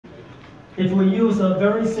if we use a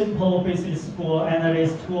very simple business school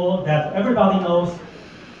analyst tool that everybody knows,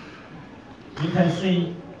 you can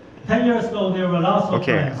see 10 years ago there were lots of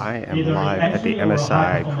Okay, brands, I am either in live at the entry or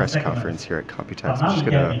high MSI press performance conference segments, here at but Computex. I'm not just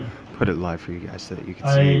in gonna gaming. put it live for you guys so that you can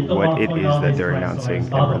I see don't what want to it point is out that these they're brands or announcing these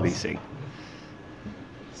and models. releasing.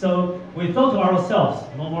 So we thought to ourselves,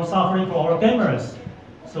 no more suffering for our gamers.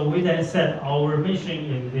 So we then set our mission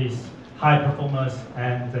in this high performance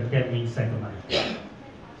and the gaming segment.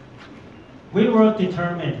 We were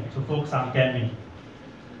determined to focus on gaming.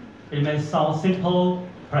 It may sound simple,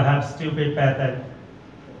 perhaps stupid back then,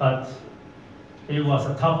 but it was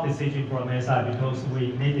a tough decision for MSI because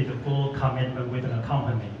we needed a full commitment with the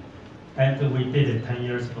company, and we did it 10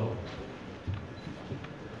 years ago.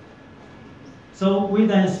 So we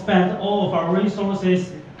then spent all of our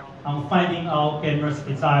resources on finding out gamers'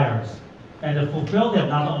 desires and fulfill them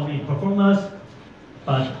not only performance,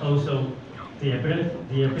 but also the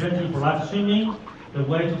ability for live streaming, the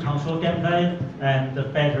way to control gameplay, and the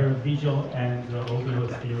better visual and audio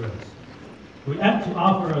experience. We aim to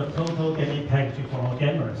offer a total gaming package for our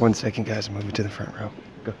gamers. 1 second, guys. I'm moving to the front row.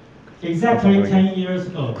 Go. Exactly 10 years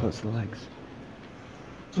ago, Close the legs.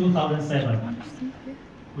 2007,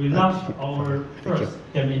 we launched our first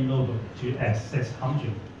gaming notebook,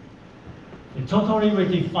 GX600. It totally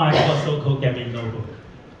redefined what so-called gaming notebook.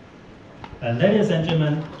 And ladies and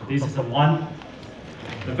gentlemen, this is the one.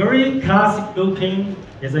 A very classic looking,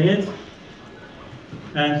 isn't it?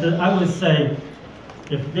 And I would say,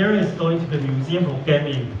 if there is going to be a museum of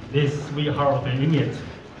gaming, this we have in it.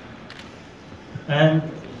 And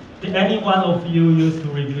did any one of you used to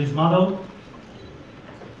review this model?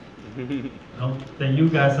 No? Then you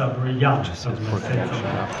guys are very young.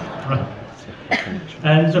 Right.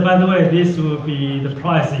 And by the way, this will be the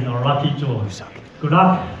prize in our lucky draw. Good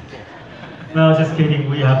luck. No, just kidding.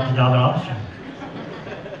 We have the other option.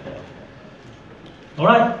 All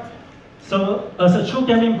right. So, as a true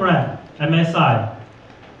gaming brand, MSI,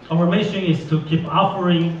 our mission is to keep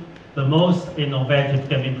offering the most innovative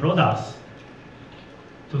gaming products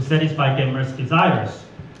to satisfy gamers' desires.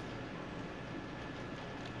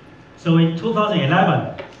 So in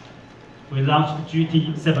 2011, we launched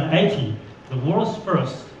GT780, the world's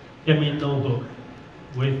first gaming notebook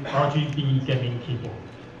with RGB gaming keyboard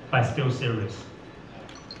by SteelSeries.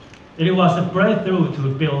 It was a breakthrough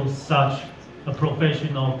to build such a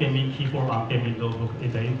professional gaming keyboard on gaming notebook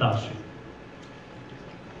in the industry.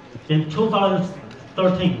 In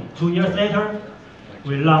 2013, 2 years later,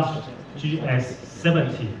 we launched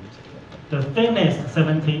GS70, the thinnest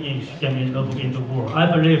 17-inch gaming notebook in the world.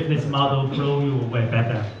 I believe this model blew you away back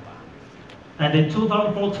then. And in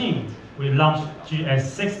 2014, we launched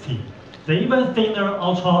GS60, the even thinner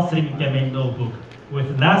ultra-slim gaming notebook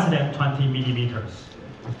with less than 20 millimeters.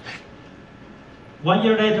 1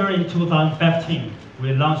 year later, in 2015,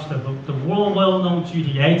 we launched the world well-known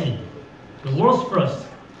GT80, the world's first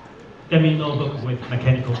gaming notebook with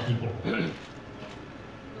mechanical keyboard.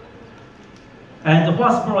 And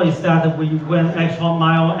what's more is that we went extra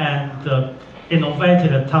mile and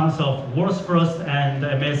innovated tons of world's first and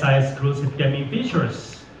MSI exclusive gaming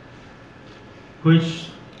features, which,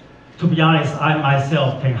 to be honest, I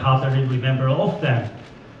myself can hardly remember all of them.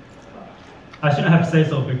 I shouldn't have said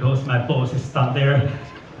so because my boss is down there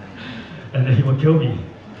and he will kill me.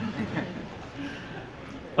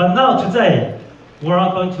 But now today, we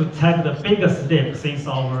are going to take the biggest leap since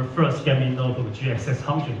our first gaming notebook,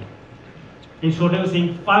 GX600,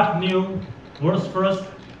 introducing 5 new world's first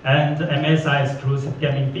and MSI exclusive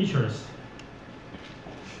gaming features.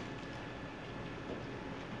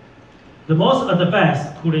 The most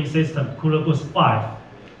advanced cooling system, Cooler Boost 5,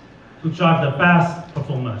 to drive the best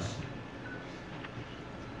performance.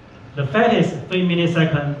 The fattest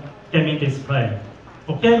 3-millisecond gaming display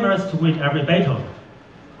for gamers to win every battle.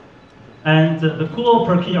 And the cool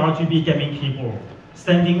per key RGB gaming keyboard,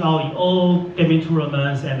 standing out in all gaming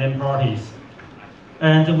tournaments and then parties.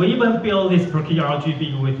 And we even built this per key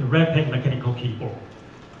RGB with rapid mechanical keyboard.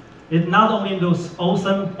 It not only looks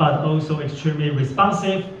awesome, but also extremely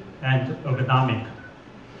responsive and ergonomic.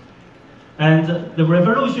 And the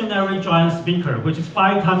revolutionary giant speaker, which is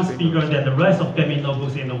 5 times bigger than the rest of gaming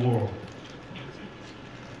notebooks in the world,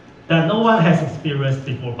 that no one has experienced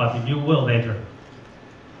before, but you will later.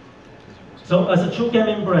 So as a true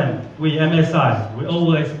gaming brand, we MSI, we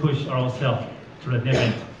always push ourselves to the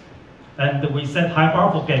limit. And we set high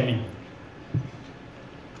bar for gaming.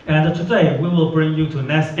 And today, we will bring you to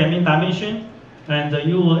next gaming dimension, and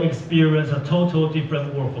you will experience a total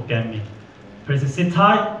different world for gaming. Please sit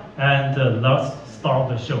tight, and let's start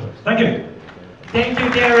the show. Thank you. Thank you,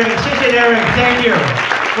 Derek. 谢谢 Derek. Thank you.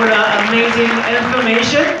 for the amazing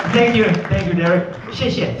information. Thank you, Derek. 谢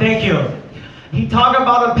谢 Thank you. He talked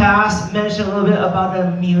about the past, mentioned a little bit about the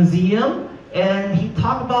museum, and he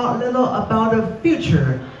talked about a little about the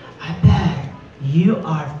future. I bet you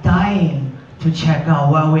are dying to check out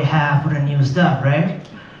what we have for the new stuff, right?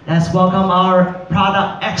 Let's welcome our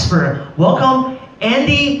product expert. Welcome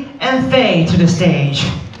Andy and Faye to the stage.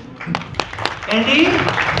 Andy,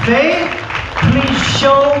 Faye, please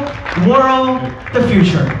show world the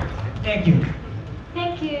future. Thank you.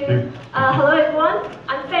 Thank you. Hello everyone,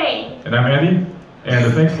 I'm Faye. And I'm Andy.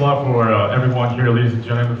 And thanks a lot for everyone here, ladies and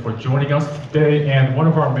gentlemen, for joining us today. And one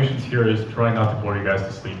of our missions here is try not to bore you guys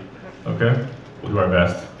to sleep. Okay? We'll do our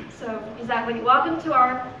best. So, exactly. Welcome to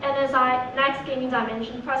our MSI Next Gaming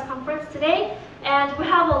Dimension press conference today. And we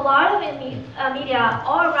have a lot of media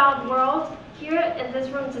all around the world here in this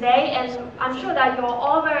room today. And I'm sure that you're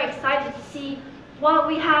all very excited to see what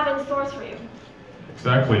we have in store for you.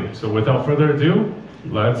 Exactly. So without further ado,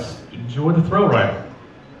 let's enjoy the thrill ride.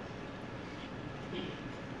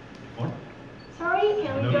 Sorry,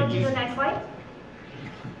 can we go to the next slide?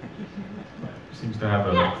 Seems to have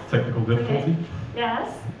a technical difficulty. Okay.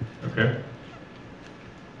 Yes. Okay.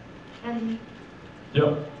 And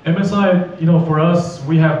Yep. MSI, for us,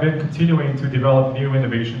 we have been continuing to develop new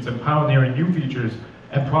innovations and pioneering new features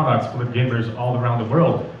and products for the gamers all around the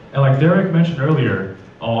world. And like Derek mentioned earlier,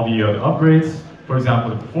 all the upgrades, for example,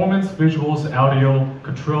 the performance, visuals, audio,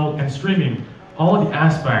 control, and streaming, all of the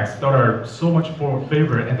aspects that are so much for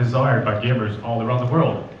favored and desired by gamers all around the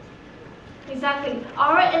world. exactly,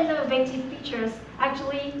 our innovative features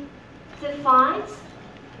actually defines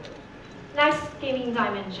next gaming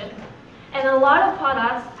dimension. And a lot of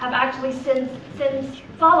products have actually since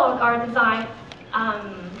followed our design.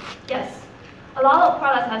 Yes, a lot of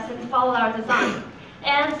products have since followed our design.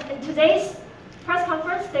 And in today's press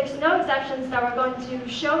conference, there's no exceptions that we're going to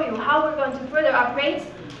show you how we're going to further upgrade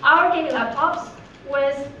our gaming laptops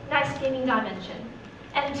with next gaming dimension.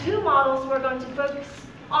 And two models we're going to focus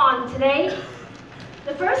on today.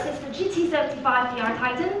 The first is the GT75 VR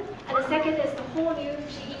Titan, and the second is the whole new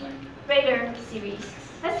GE Raider series.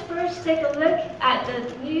 Let's first take a look at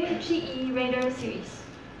the new GE Raider series.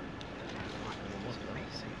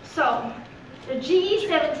 So, the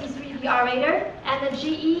GE73 VR Raider and the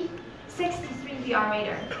GE63 VR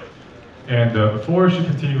Raider. And before she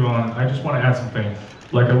continue on, I just want to add something,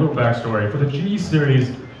 like a little backstory. For the GE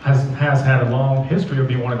series has had a long history of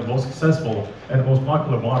being one of the most successful and the most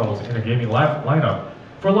popular models in the gaming lineup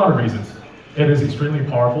for a lot of reasons. It is extremely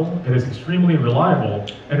powerful, it is extremely reliable,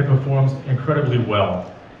 and it performs incredibly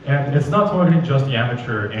well. And it's not targeting just the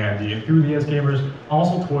amateur and the enthusiast gamers,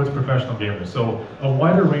 also towards professional gamers. So a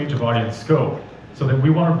wider range of audience scope, so that we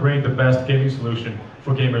want to bring the best gaming solution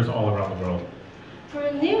for gamers all around the world. For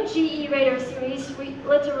the new GE Raider series, we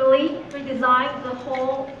literally redesigned the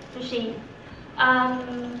whole machine.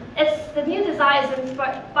 The new design is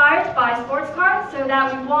inspired by sports cars, so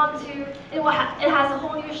that we want to, it has a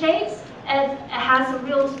whole new shape, and it has a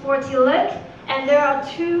real sporty look, and there are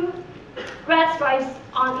two red stripes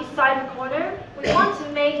on each side of the corner. We want to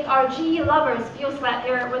make our GE lovers feel like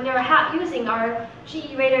when they're using our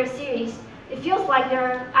GE Raider series, it feels like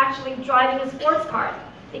they're actually driving a sports car.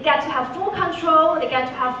 They get to have full control, they get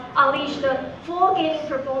to have unleash the full gaming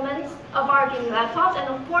performance of our gaming laptops, and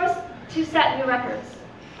of course, to set new records.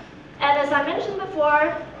 And as I mentioned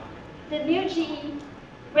before, the new GE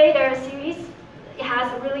Raider series, it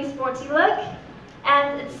has a really sporty look,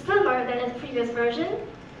 and it's slimmer than its previous version.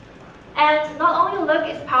 And not only the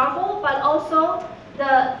look is powerful, but also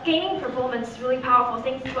the gaming performance is really powerful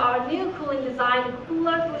thanks to our new cooling design, the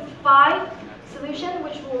Cooler with 5 solution,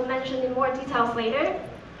 which we'll mention in more details later.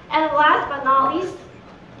 And last but not least,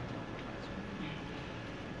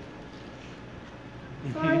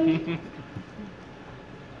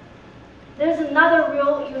 there's another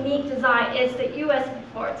real unique design, it's the USB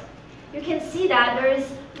port. You can see that there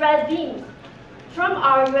is red beams from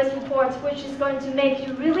our USB port, which is going to make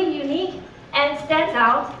you really unique and stands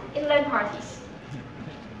out in LAN parties.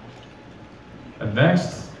 And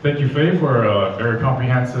next, thank you, Faye, for a very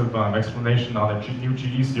comprehensive explanation on the new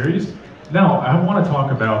GE series. Now, I want to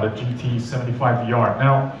talk about the GT75 VR.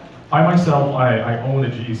 Now, I myself, I own the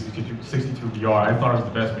GE62 VR. I thought it was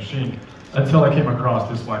the best machine until I came across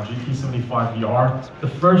this one, GT75 VR, the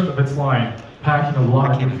first of its line, packing a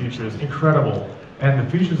lot of new features, incredible. And the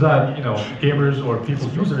features that gamers or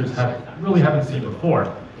users haven't seen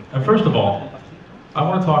before. And first of all, I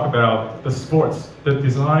want to talk about the sports, the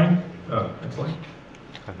design. Next slide.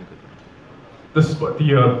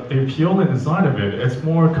 The appeal and design of it. It's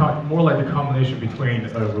more like a combination between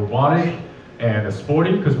a robotic and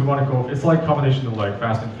sporty, because we want to go, it's like combination of like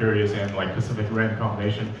Fast and Furious and like Pacific Rim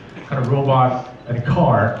combination, kind of robot and a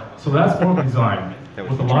car. So that's org design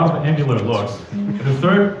with a lot of angular looks. And the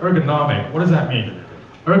third, ergonomic. What does that mean?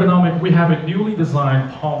 Ergonomic, we have a newly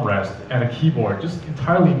designed palm rest and a keyboard, just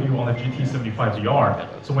entirely new on the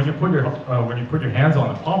GT75VR. So when you put your hands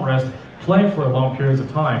on the palm rest, playing for long periods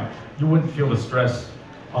of time, you wouldn't feel the stress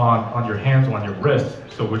on your hands or on your wrist.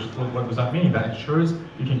 So what does that mean? That ensures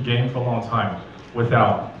you can game for a long time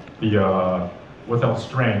without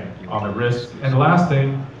strain on the wrist. And the last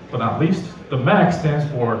thing, but not least, the MEC stands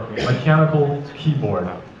for mechanical keyboard.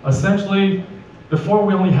 Essentially, before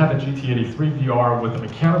we only had the GT83 VR with a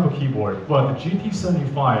mechanical keyboard, but the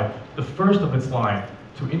GT75, the first of its line,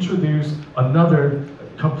 to introduce another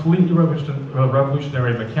completely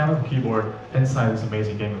revolutionary mechanical keyboard inside this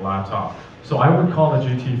amazing gaming laptop. So I would call the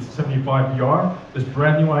GT75 VR, this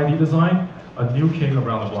brand new ID design, a new king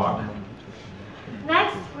around the block.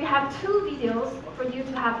 Next, we have 2 videos for you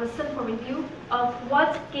to have a simple review of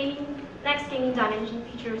what next gaming dimension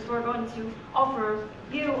features we're going to offer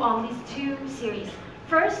you on these 2 series.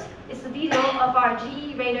 First is the video of our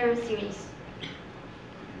GE Raider series.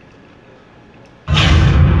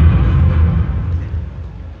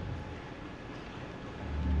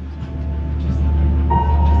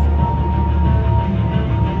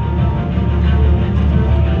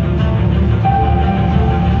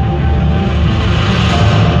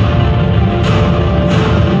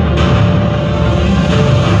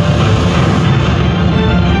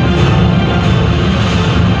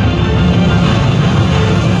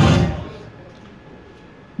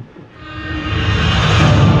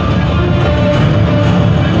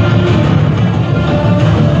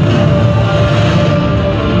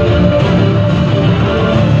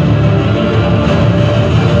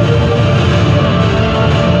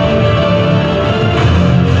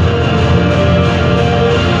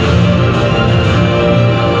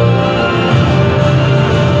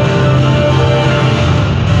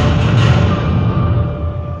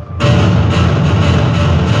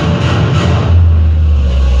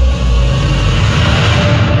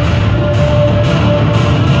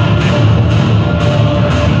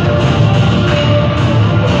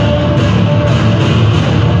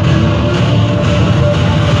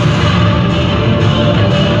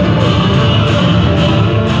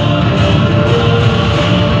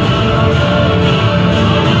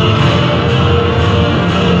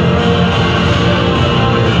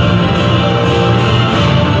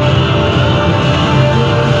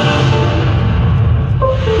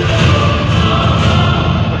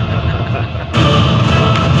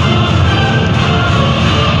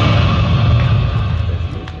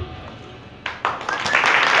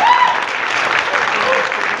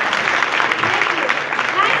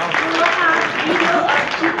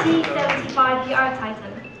 GT75 VR Titan.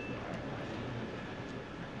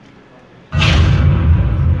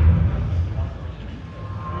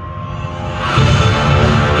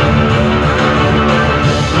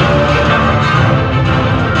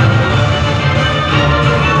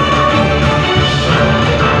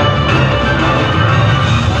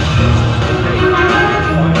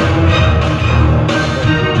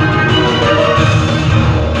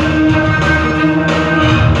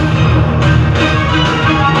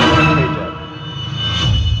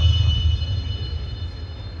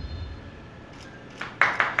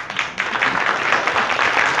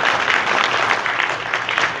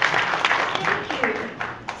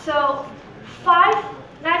 So, 5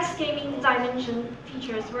 next gaming dimension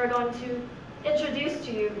features we're going to introduce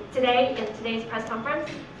to you today in today's press conference.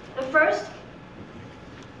 The first,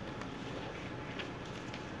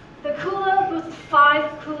 the Cooler Boost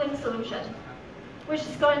 5 cooling solution, which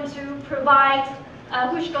is going to provide,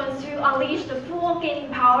 which is going to unleash the full gaming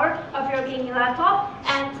power of your gaming laptop.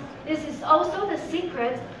 And this is also the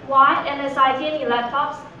secret why MSI gaming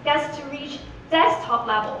laptops gets to reach desktop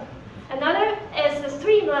level. Another is the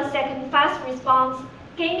 3 millisecond fast response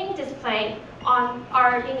gaming display on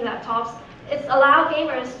our gaming laptops. It allows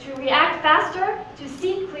gamers to react faster, to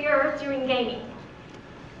see clearer during gaming.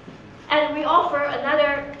 And we offer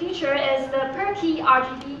another feature is the per key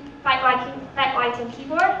RGB backlighting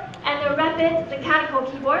keyboard and the rapid mechanical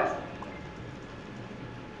keyboard.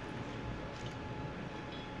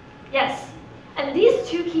 Yes, and these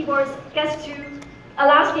 2 keyboards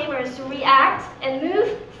allows gamers to react and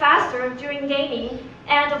move faster during gaming,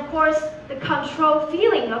 and of course the control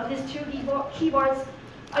feeling of these 2 keyboards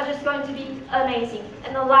are just going to be amazing.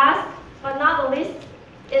 And the last but not the least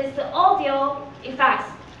is the audio effects.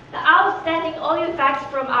 The outstanding audio effects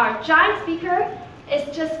from our giant speaker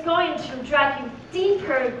is just going to drag you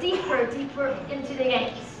deeper into the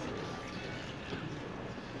games.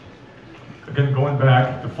 again, going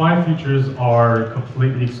back, the 5 features are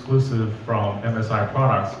completely exclusive from MSI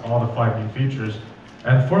products, all the 5 new features.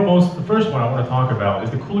 And foremost, the first one I want to talk about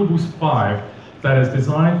is the Cooler Boost 5 that is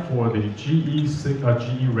designed for the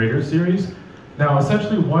GE Raider series. Now,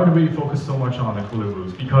 essentially, why do we focus so much on the Cooler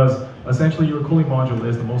Boost? Because essentially your cooling module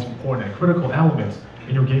is the most important and critical element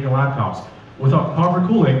in your gaming laptops. Without proper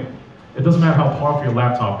cooling, it doesn't matter how powerful your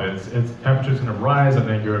laptop is, its temperature is going to rise and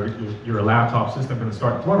then your laptop system is going to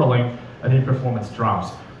start throttling and then performance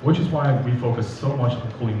drops, which is why we focus so much on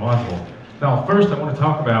the cooling module. Now, first I want to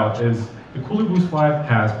talk about is the Cooler Boost 5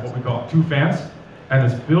 has what we call 2 fans, and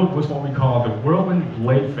it's built with what we call the Whirlwind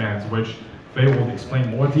Blade fans, which Faye will explain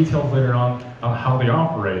more details later on how they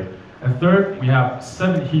operate. And third, we have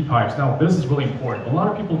 7 heat pipes. Now, this is really important. A lot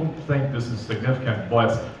of people don't think this is significant,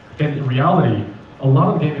 but in reality, a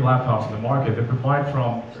lot of the gaming laptops in the market, they provide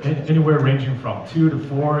from anywhere ranging from 2 to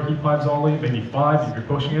 4 heat pipes only, maybe 5 if you're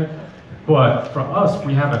pushing it. But for us,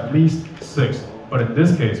 we have at least 6. But in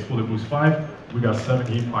this case, Cooler Boost 5, we got 7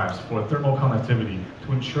 heat pipes for thermal conductivity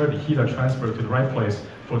to ensure the heat are transferred to the right place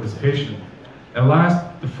for dissipation. And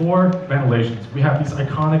last, the 4 ventilations. We have these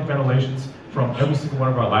iconic ventilations from every single one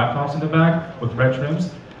of our laptops in the back with red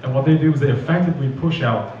trims. And what they do is they effectively push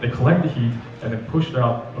out, they collect the heat and then push it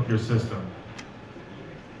out of your system.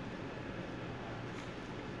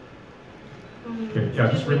 Okay, yeah,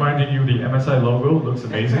 just reminding you, the MSI logo looks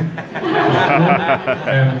amazing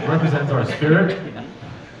and represents our spirit.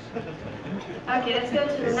 Okay, let's go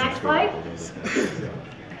to the next slide.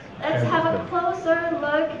 Let's have a closer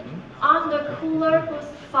look on the Cooler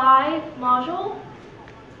Boost 5 module.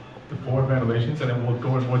 The 4 ventilations, and then we'll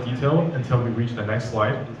go in more detail until we reach the next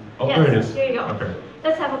slide. Oh, yes, there it is. Here you go. Okay.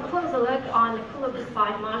 Let's have a closer look on the Cooler Boost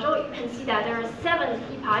 5 module. You can see that there are 7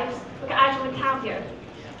 heat pipes. We can actually count here.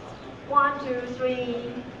 1, 2,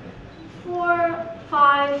 3, 4,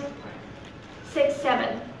 5, 6,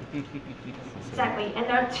 7. Exactly. And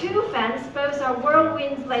there are 2 fans. Both are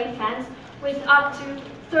Whirlwind Blade fans with up to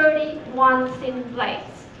 31 thin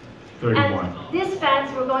blades. 31. And these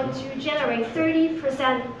fans were going to generate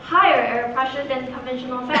 30% higher air pressure than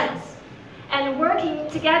conventional fans. And working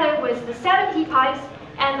together with the 7 heat pipes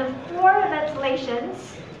and the 4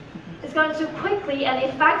 ventilations is going to quickly and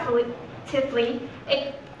effectively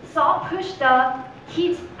push the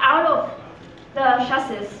heat out of the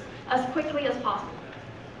chassis as quickly as possible.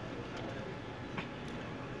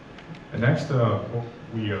 And next, I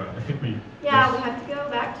think we... Yeah, we have to go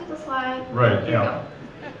back to the slide. Right, Here yeah.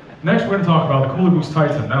 Next, we're going to talk about the Cooler Boost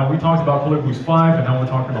Titan. Now, we talked about Cooler Boost 5, and now we're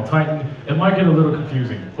talking about Titan. It might get a little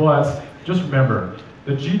confusing, but just remember,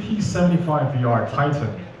 the GT75VR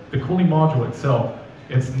Titan, the cooling module itself,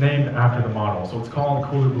 it's named after the model. So it's called the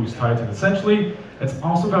Cooler Boost Titan. Essentially, it's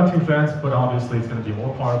also got 2 fans, but obviously it's going to be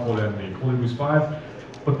more powerful than the Cooler Boost 5.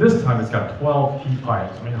 But this time it's got 12 heat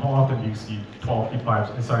pipes. I mean, how often do you see 12 heat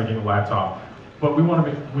pipes inside a gaming laptop? But we want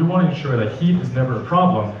to ensure that heat is never a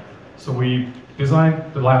problem. So we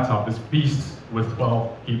designed the laptop, this beast, with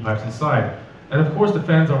 12 heat pipes inside. And of course the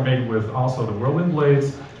fans are made with also the Whirlwind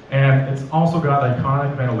blades, and it's also got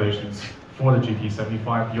iconic ventilations for the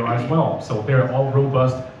GT75VR as well. So they're all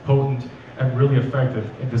robust, potent, and really effective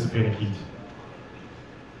in dissipating heat.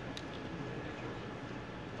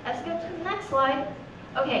 Let's go to the next slide.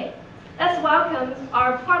 Okay, let's welcome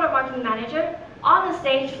our product marketing manager on the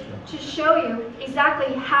stage to show you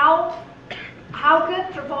exactly how good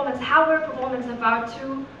performance of our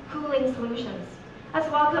 2 cooling solutions. Let's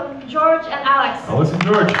welcome George and Alex. Now listen,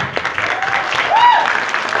 George.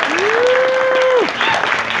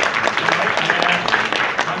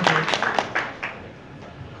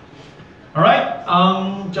 All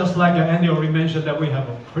right, just like Andy already mentioned that we have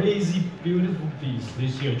a crazy beautiful beast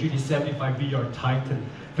this year, GT75VR Titan,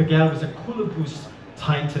 together with the Cooler Boost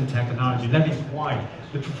Titan technology. That is why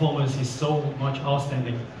the performance is so much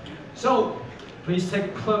outstanding. So, please take a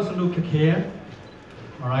closer look at here.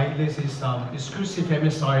 All right, this is exclusive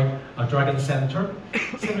MSI Dragon Center.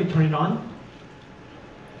 Simply turn it on.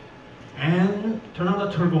 And turn on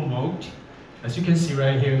the turbo mode. As you can see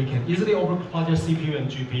right here, you can easily overclock your CPU and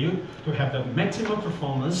GPU to have the maximum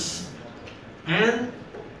performance. And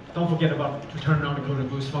don't forget about to turn on the Cooler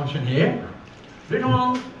Boost function here. Later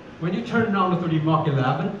on, when you turn on the 3D Mark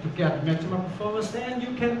 11 to get maximum performance, then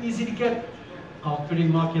you can easily get our 3D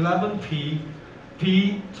Mark 11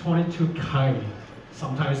 P22 Kylie.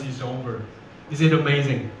 Sometimes it's over. Is it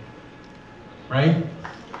amazing? Right?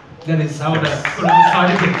 That is how the Cooler Boost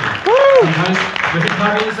Titan. Sometimes the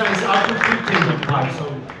Kylie inside is up to 15.5. So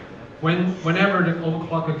whenever the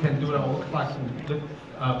overclocker can do the overclocking, the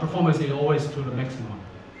performance is always to the maximum.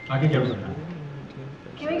 I can get rid of that.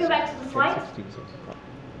 Can we go back to the slide?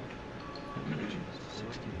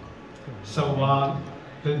 So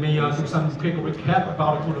let me do some quick recap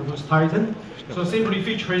about the Cooler Boost Titan. So simply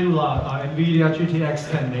featuring NVIDIA GTX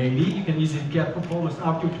 1080, you can easily get performance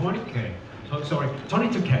up to 20K. So, sorry,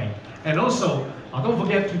 22K. And also, don't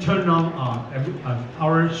forget to turn on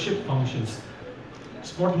our shift functions.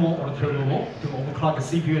 Sport mode or turbo mode to overclock the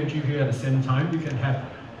CPU and GPU at the same time. You can have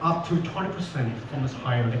up to 20% performance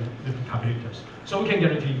higher than the competitors. So we can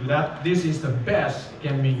guarantee you that this is the best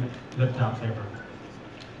gaming laptop ever.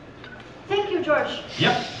 Thank you, George,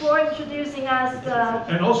 Yep. for introducing us the...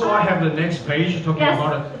 And also I have the next page talking Yes,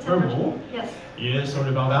 about a the turbo. temperature. Yes. Yes, sorry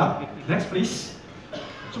about that. Next, please.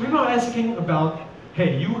 So people are asking about,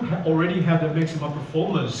 hey, you already have the maximum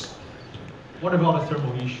performance. What about the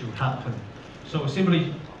thermal issue happen? So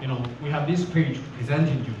simply, we have this page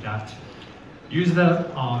presenting you that. Use the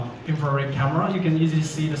infrared camera, you can easily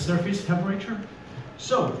see the surface temperature.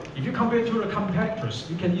 So if you compare to the competitors,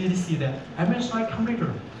 you can easily see that MSI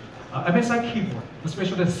computer, MSI keyboard,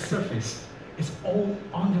 especially the surface, is all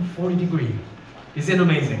under 40 degrees. Isn't it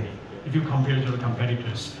amazing if you compare to the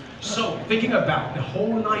competitors? So thinking about the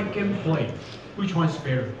whole night gameplay, which one is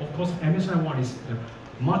better? Of course, MSI one is the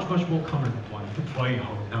much more common one to play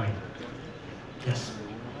whole night. Yes.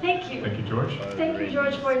 Thank you. Thank you, George. Thank you,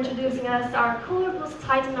 George, for introducing us our Cooler Boost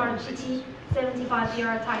Titan, our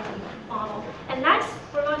GT75VR Titan model. And next,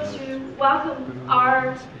 we're going to welcome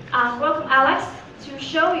Alex to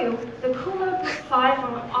show you the Cooler Boost 5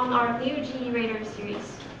 on our new GE Raider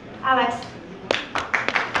series. Alex.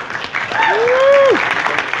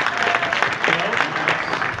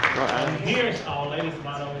 Here's our latest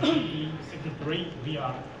model, GE63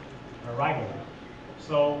 VR Raider.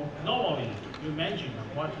 So normally, you imagine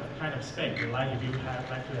what kind of spec you like if you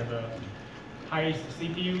like to have a highest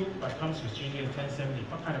CPU, but comes with GTX 1070,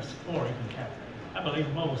 what kind of score you can have. I believe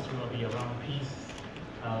most will be around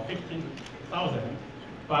P15,000.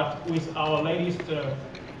 But with our latest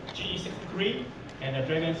GE63 and the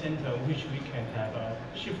Dragon Center, which we can have a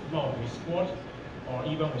shift mode with sport, or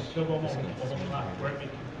even with turbo mode with overclock graphic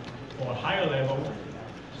for a higher level.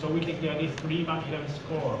 So we can get this 3x11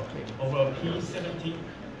 score over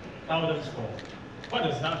P70,000 score. What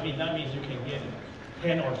does that mean? That means you can get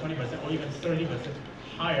 10 or 20% or even 30%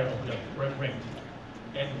 higher of the frame rate.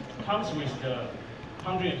 And comes with the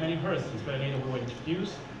 120 Hz display later we will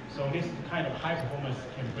introduce. So this kind of high performance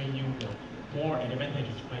can bring you the more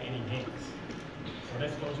advantages to play any games. So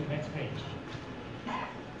let's go to the next page.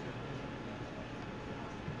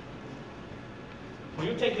 When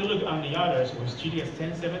you take a look on the others with GTX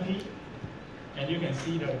 1070, and you can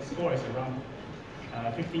see the score is around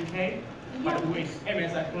 15K. But with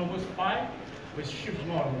MSI Cooler Boost 5, with shift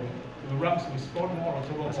mode, we run with sport mode or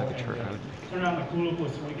turbo mode, and turn on the Cooler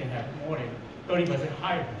Boost, we can have more than 30%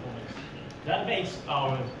 higher performance. That makes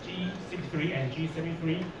our G63 and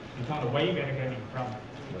G73 become a way better gaming from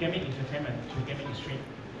gaming entertainment to gaming extreme.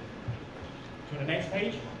 To the next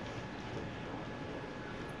page.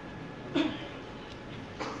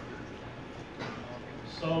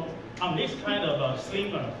 So on this kind of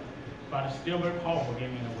slimmer but still very powerful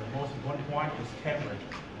gaming, the most important point is temperature.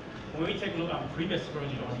 When we take a look on previous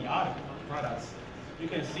version or the other products, you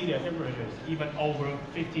can see the temperature is even over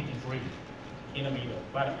 50 degrees in the middle.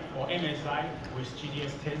 But for MSI with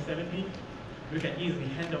GTX 1070, we can easily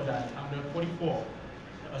handle that under 44.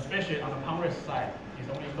 Especially on the power side, it's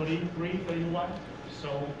only 33, 31. So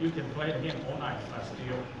you can play the game all night, but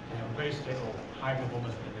still have very stable, high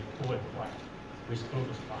performance in the cooler point with Cooler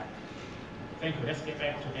Boost 5. Thank you. Let's get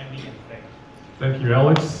back to Andy and Faye. Thank you,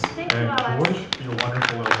 Alex Thank you, and Alex. George, for your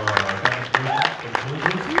wonderful demonstration.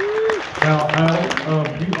 Now,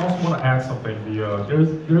 we also want to add something.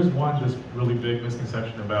 There's one just really big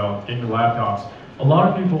misconception about gaming laptops. A lot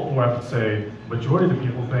of people, or I would say, majority of the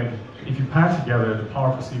people think if you pack together the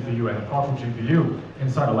powerful CPU and the powerful GPU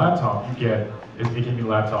inside a laptop, you get a gaming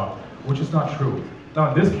laptop, which is not true.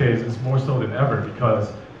 Now, in this case, it's more so than ever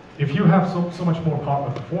because if you have so much more power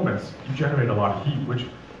performance, you generate a lot of heat, which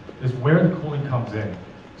is where the cooling comes in.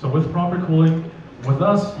 So with proper cooling, with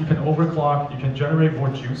us, you can overclock, you can generate more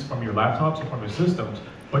juice from your laptops or from your systems,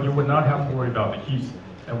 but you would not have to worry about the heat.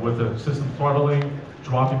 And with the system throttling,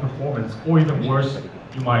 dropping performance, or even worse,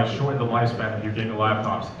 you might shorten the lifespan of your gaming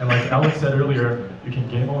laptops. And like Alex said earlier, you can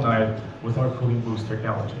game all night with our Cooling Boost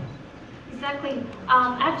technology. Exactly.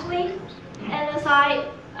 Actually, MSI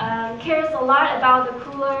cares a lot about the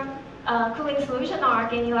cooling solution on our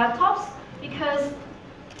gaming laptops because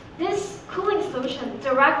this cooling solution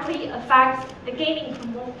directly affects the gaming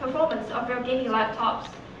performance of your gaming laptops.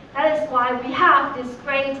 That is why we have this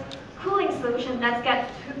great cooling solution that's get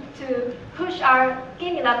to push our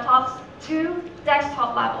gaming laptops to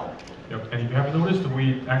desktop level. Yep. And if you haven't noticed,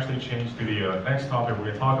 we actually changed to the next topic we're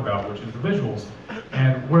going to talk about, which is the visuals.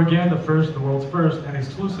 And we're again the world's first and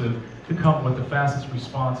exclusive to come with the fastest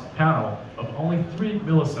response panel of only 3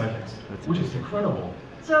 milliseconds, which is incredible.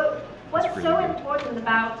 So what's so important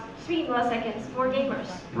about 3 milliseconds for gamers?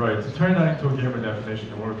 Right, to turn that into a gamer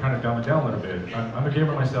definition, we're kind of dumbing it down a little bit. I'm a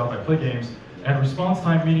gamer myself, I play games, and response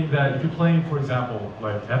time meaning that if you're playing, for example,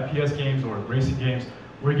 like FPS games or racing games,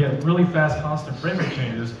 where you get really fast, constant frame rate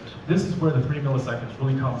changes, this is where the 3 milliseconds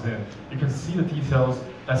really comes in. You can see the details,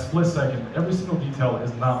 that split second, every single detail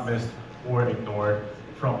is not missed or ignored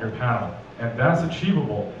from your panel. And that's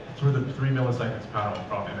achievable through the 3 milliseconds panel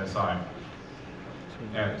from MSI.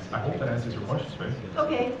 And I hope that answers your question, Space.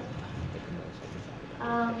 Okay.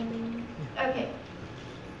 Okay.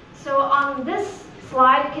 So on this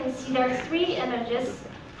slide, you can see there are 3 images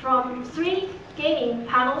from 3 gaming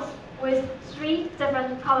panels with 3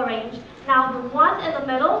 different color range. Now the one in the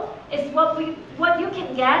middle is what you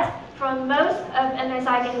can get from most of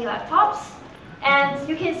MSI gaming laptops, and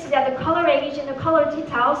you can see that the color range and the color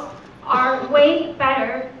details are way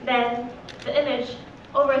better than the image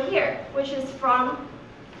over here, which is from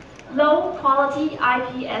low quality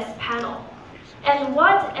IPS panel. And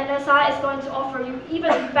what MSI is going to offer you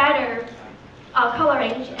even better color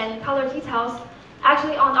range and color details,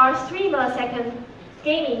 actually on our 3 millisecond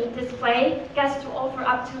gaming display gets to offer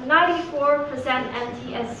up to 94%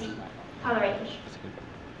 NTSC color range.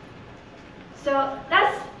 So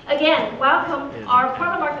let's again welcome our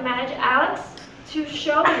product market manager Alex to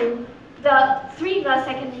show you the 3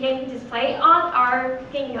 millisecond gaming display on our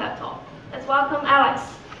gaming laptop. Let's welcome Alex.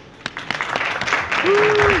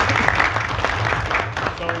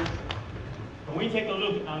 So when we take a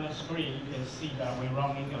look on the screen, you can see that we're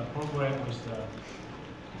running a program with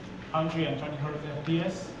 120 Hz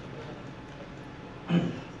FPS.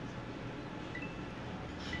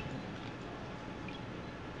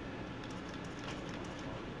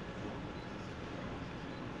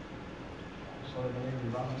 So let me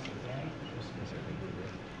run this again.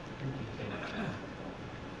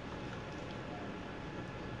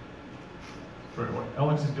 What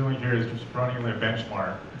Alex is doing here is just running a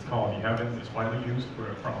benchmark. It's called the Heaven. It's widely used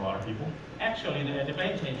from a lot of people. Actually, the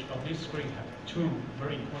advantage of this screen have 2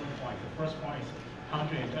 very important points. The first point is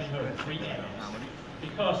 120 Hz 3 ms.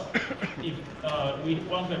 Because if we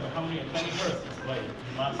want to have a 120 Hz display,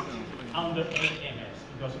 you must under 8 ms.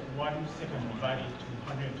 Because 1 second divided to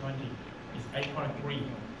 120 is 8.3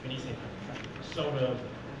 milliseconds. So the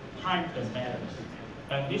time does matter.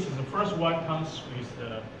 And this is the first one comes with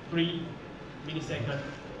the 3 millisecond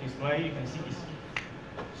display. You can see it's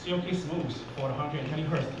silky smooth for the 120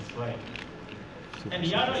 Hz display. And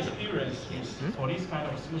the other experience is for this kind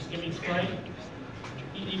of smooth gaming display,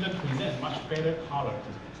 it even presents much better color.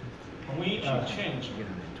 When we change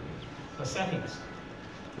the settings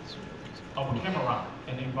of the camera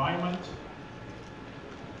and the environment,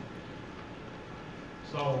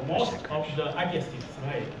 so most of the IPS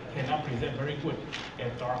display cannot present very good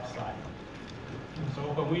at dark side. So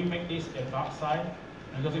when we make this at dark side,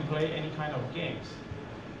 it doesn't play any kind of games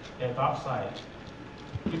at dark side,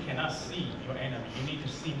 you cannot see your enemy. You need to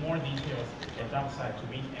see more details at dark side to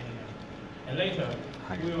meet enemy. And later,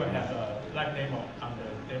 we will have a live demo on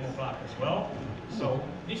the demo block as well. So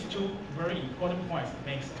these 2 very important points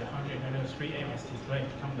makes the 103 ms display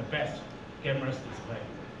become the best gamers display.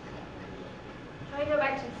 Can I go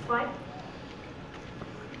back to the slide?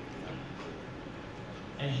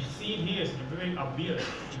 And you see here is a very obvious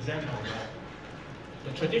example that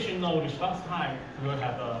the traditional response time will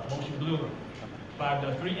have a motion blur, but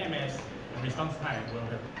the 3 ms response time will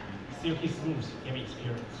have silky smooth gaming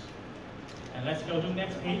experience. And let's go to the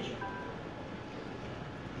next page.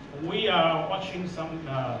 We are watching some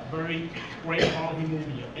very great quality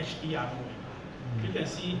movie, HDR movie. You can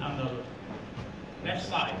see on the left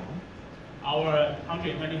side, our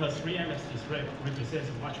 120 Hz 3 ms display represents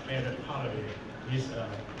a much better color. This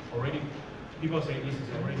already, people say this is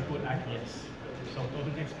already good IPS. So go to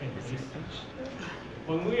the next page, please.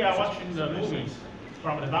 When we are watching the movies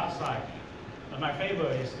from the dark side, my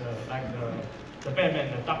favorite is the Batman,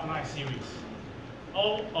 the Dark Knight series.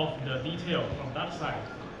 All of the detail from that side,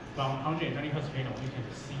 from 120 Hz panel, we can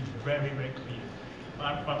see very, very clear.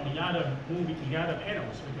 But from the other movie, the other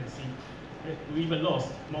panels, we can see we even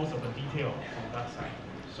lost most of the detail from that side.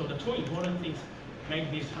 So the 2 important things make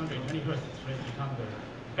this 120 Hz display become the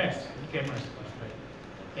best gamers display.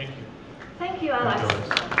 Thank you. Thank you, Alex.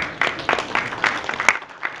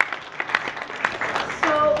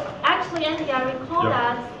 So actually, Andy, I recall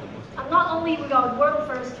that not only we are world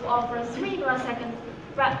first to offer 3 millisecond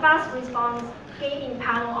fast response gaming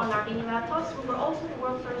panel on our gaming laptops, we were also the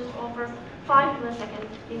world's first to offer 5-millisecond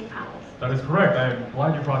gaming panels. That is correct. I'm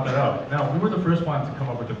glad you brought that up. Now, we were the first one to come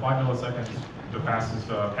up with the 5 milliseconds, the fastest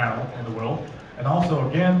panel in the world. And also,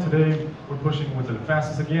 again, today we're pushing with the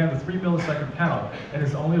fastest again, the 3-millisecond panel, and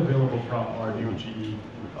it's only available from our new GE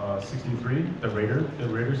 63, the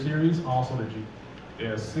Raider series, also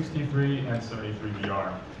the 63 and 73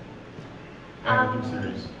 VR. And the new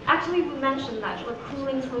series. Actually, we mentioned that the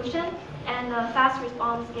cooling solution and the fast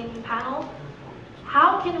response gaming panel.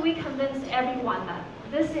 How can we convince everyone that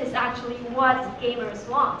this is actually what gamers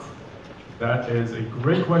want? That is a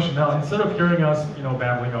great question. Now, instead of hearing us,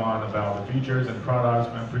 babbling on about the features and products,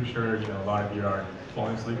 I'm pretty sure, a lot of you are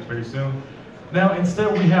falling asleep very soon. Now,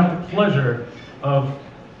 instead, we have the pleasure of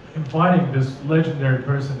inviting this legendary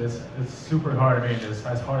person. It's super hard. I mean, it's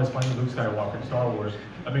as hard as finding Luke Skywalker in Star Wars.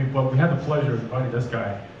 But we had the pleasure of inviting this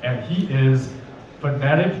guy, and he is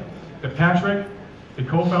Fnatic, the Patrick, the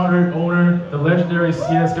co-founder, owner, the legendary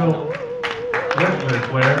CS:GO legendary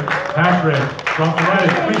player, Patrick from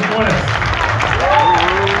Fnatic. Please join us.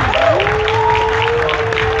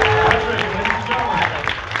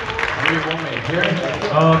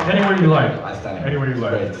 Anywhere you like. Anywhere you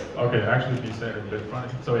like. Great. Okay, actually, if you say it a bit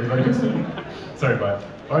funny, so everybody can see. Sorry, bud.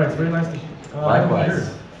 All right, it's very nice to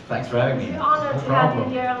Likewise. Thanks for having me. It's an honor to have you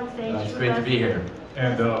here on stage. It's great to be here.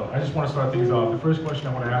 And I just want to start things off. The first question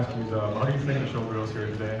I want to ask you is, what do you think of the showgirls here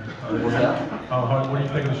today? What's that? What do you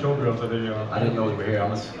think of the showgirls? Are they? I didn't know you were here.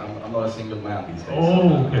 I'm not a single man these days.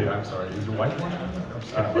 Oh, okay. I'm sorry. Is your wife watching?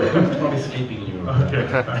 I'm probably sleeping in Europe. Okay,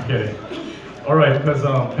 I'm kidding. All right, because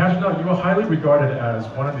Patrick, you are highly regarded as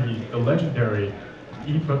one of the legendary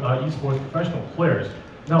esports professional players.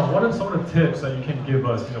 Now, what are some of the tips that you can give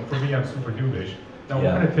us? For me, I'm super newish. Now,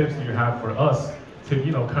 what kind of tips do you have for us to,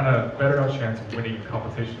 kind of better our chance of winning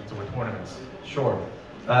competitions or tournaments? Sure.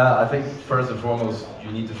 I think first and foremost,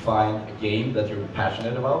 you need to find a game that you're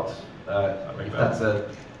passionate about. If that's a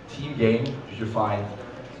team game, you should find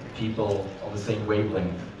people on the same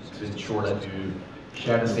wavelength to ensure that you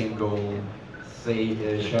share the same goal,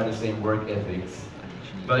 share the same work ethics.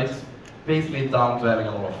 But it's basically down to having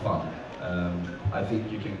a lot of fun. I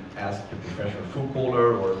think you can ask a professional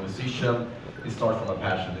footballer or a musician. They start from a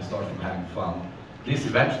passion, they start from having fun. This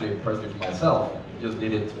eventually, personally for myself, just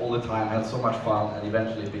did it all the time, had so much fun, and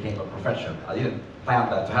eventually it became a profession. I didn't plan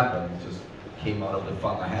that to happen, it just came out of the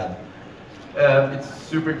fun I had. It's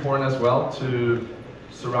super important as well to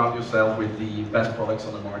surround yourself with the best products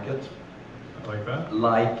on the market. I like that.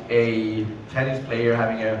 Like a tennis player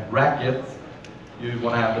having a racket, you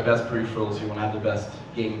want to have the best peripherals, you want to have the best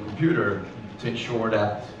gaming computer to ensure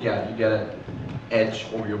that, you get an edge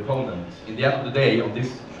over your opponent. In the end of the day, on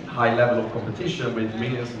this high level of competition with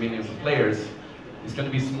millions and millions of players, it's going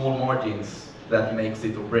to be small margins that makes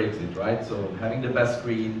it or breaks it, right? So having the best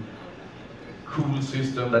screen, cool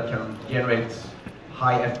system that can generate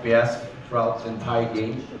high FPS throughout the entire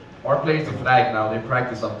game. Our players in Fnatic now, they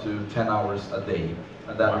practice up to 10 hours a day,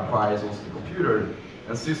 and that requires also the computer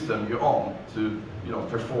and system you're on to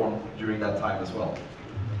perform during that time as well.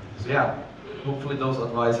 So hopefully those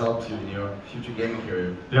advice helps you in your future gaming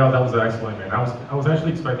career. Yeah, that was excellent, man. I was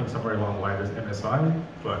actually expecting somewhere along the line as MSI,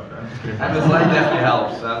 but I'm just kidding. MSI definitely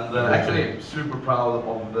helps, and actually super proud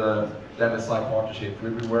of the MSI partnership.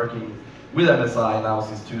 We've been working with MSI now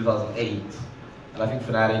since 2008, and I think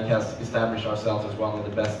Fnatic has established ourselves as one of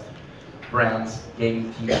the best brands,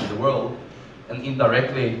 gaming teams in the world. And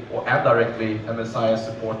indirectly or directly, MSI has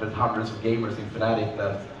supported hundreds of gamers in Fnatic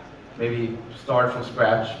that maybe start from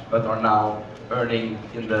scratch, but are now earning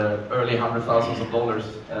in the early $100,000s of dollars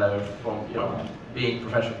from being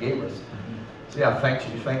professional gamers. So thanks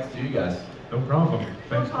to you guys. No problem.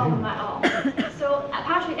 Thanks no problem at all. So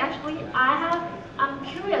Patrick, actually, I'm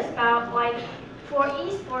curious about for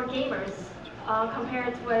esport gamers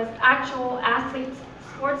compared with actual athletes,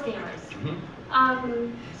 sports gamers.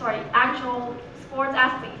 Actual sports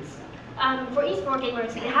athletes. For esport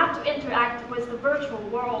gamers, they have to interact with the virtual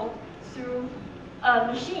world through a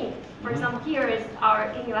machine. For example, here is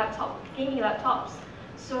our gaming laptops.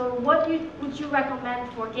 So what would you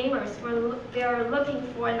recommend for gamers when they're looking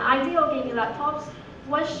for an ideal gaming laptops?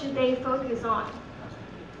 What should they focus on?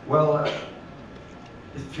 Well, a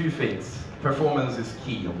few things. Performance is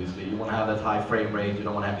key, obviously. You want to have that high frame rate, you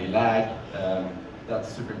don't want to have any lag.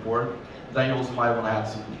 That's super important. Then you also might want to have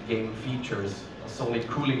some game features, a solid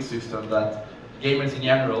cooling system that gamers in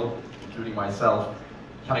general, including myself,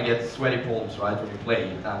 kind of get sweaty palms, right, when you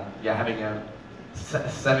play. And having a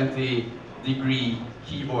 70-degree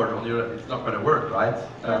keyboard on your, it's not going to work, right?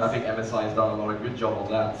 And I think MSI has done a lot of good job on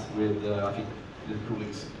that with, I think, the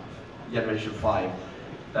cooling generation 5.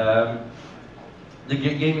 the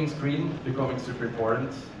gaming screen becoming super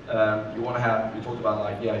important. You want to have, you talked about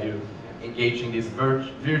like, yeah, you engaging this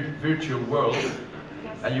virtual world,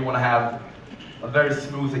 and you want to have a very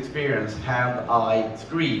smooth experience, hand, eye,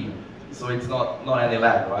 screen, so it's not any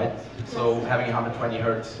lag, right? So having a 120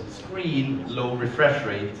 hertz screen, low refresh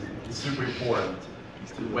rate is super important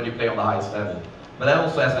when you play on the highest level. But then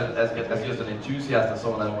also as just an enthusiast and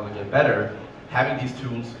someone that want to get better, having these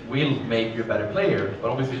tools will make you a better player,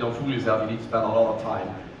 but obviously don't fool yourself, you need to spend a lot of time.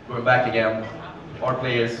 Going back again, our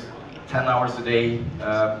players, 10 hours a day,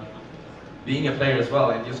 being a player as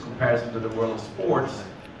well, in just comparison to the world of sports,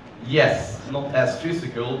 yes, not as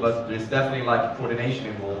physical, but there's definitely like coordination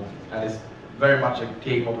involved, and it's very much a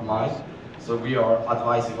game of the mind. So we are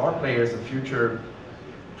advising our players and future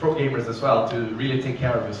pro gamers as well to really take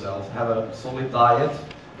care of yourselves, have a solid diet.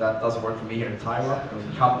 That doesn't work for me here in Taiwan, because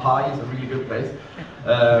Kampai is a really good place.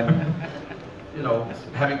 You know,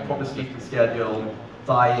 having proper sleeping schedule,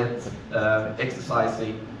 diet,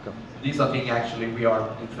 exercising. These are things actually we are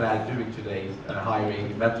in fact doing today,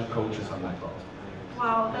 hiring mental coaches and like that.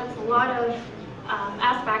 Wow, that's a lot of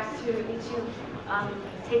aspects to need to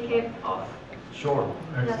take care of. Sure.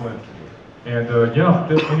 Excellent. And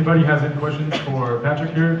yeah, if anybody has any questions for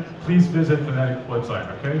Patrick here, please visit Fnatic's website,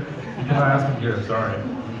 okay? You cannot ask him here, sorry.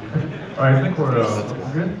 All right, I think we're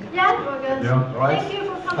good? Yeah, we're good. Yeah. All right. Thank you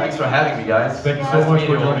for coming. Thanks for having me, guys. Thank you so much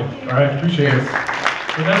for joining. All right, appreciate it.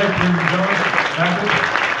 Fnatic, ladies and gentlemen, Patrick.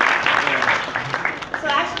 So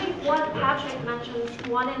actually, what Patrick mentions,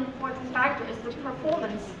 one important factor is the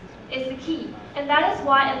performance is the key. And that is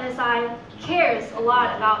why MSI cares a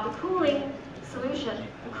lot about the cooling solution,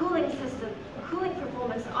 the cooling system, the cooling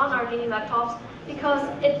performance on our gaming laptops, because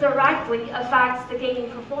it directly affects the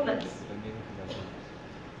gaming performance.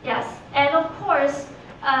 Yes, and of course,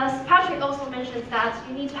 as Patrick also mentions that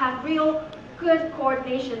you need to have real good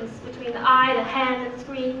coordinations between the eye, the hand, and the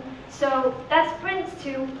screen. So that brings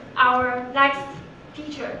to our next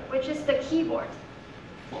feature, which is the keyboard.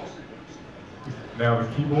 Now the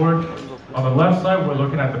keyboard, on the left side we're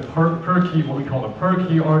looking at the per key, what we call the per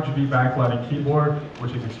key RGB backlighting keyboard,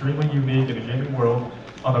 which is extremely unique in the gaming world.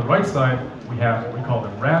 On the right side we have what we call the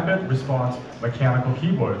rapid response mechanical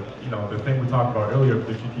keyboard, you know, the thing we talked about earlier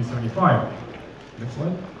for the GT75. Next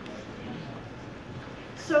slide.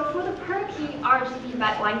 So for the per key RGB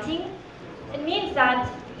backlighting, it means that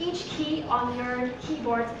each key on your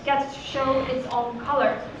keyboard gets to show its own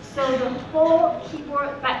color. So the whole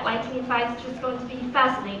keyboard backlighting effect is just going to be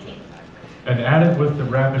fascinating. And added with the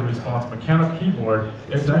rapid response mechanical keyboard,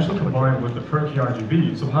 it's actually combined with the per key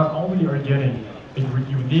RGB. So not only are you getting a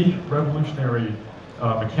unique, revolutionary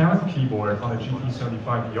mechanical keyboard on a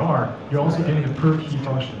GT75 VR, you're also getting the per key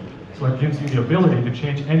function. So it gives you the ability to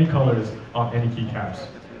change any colors on any keycaps.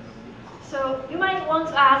 So you might want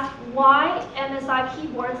to ask why MSI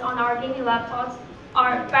keyboards on our gaming laptops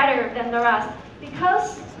are better than the rest.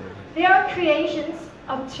 Because they are creations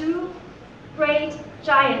of two great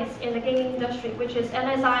giants in the gaming industry, which is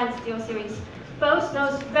MSI and SteelSeries. Both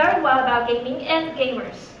knows very well about gaming and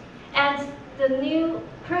gamers. And the new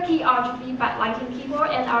Perky RGB backlighting keyboard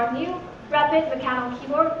and our new rapid mechanical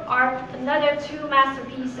keyboard are another two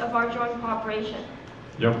masterpieces of our joint cooperation.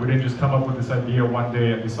 Yep, we didn't just come up with this idea one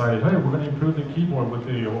day and decided, hey, we're going to improve the keyboard with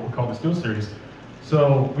the what we call the SteelSeries.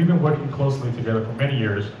 So we've been working closely together for many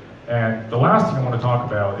years. And the last thing I want to talk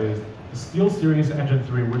about is the SteelSeries Engine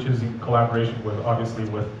 3, which is in collaboration with, obviously,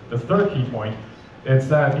 with the third key point. It's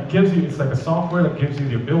that it gives you, it's like a software that gives you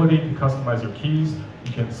the ability to customize your keys.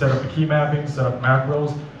 You can set up the key mapping, set up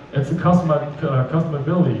macros. It's a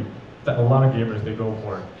customability that a lot of gamers, they go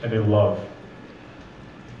for and they love.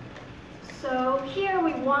 So here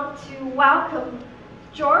we want to welcome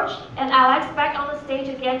George and Alex back on the stage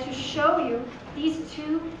again to show you these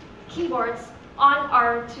two keyboards on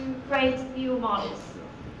our two great new models.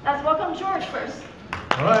 Let's welcome George first.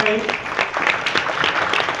 All right.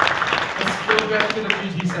 Let's go back to the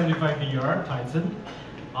GT75 VR Titan.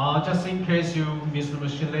 Just in case you miss the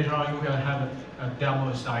machine later on, you will have a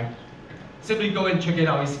demo site. Simply go and check it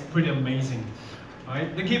out. It's pretty amazing. All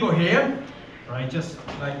right. The keyboard here, right? Just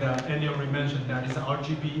like the Andy already mentioned, that is an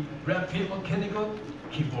RGB rapid mechanical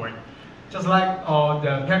keyboard. Just like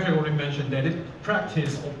the Patrick already mentioned, that it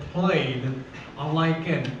practice or played online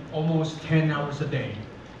game almost 10 hours a day.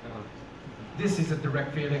 This is a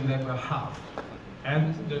direct feeling that we'll have.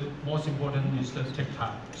 And the most important is the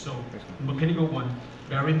tactile. So mechanical one,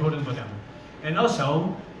 very important for them. And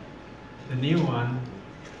also, the new one,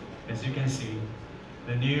 as you can see,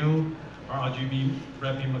 the new RGB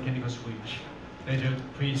rapid mechanical switch. later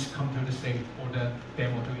please come to the stage for the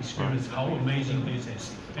demo to experience how amazing this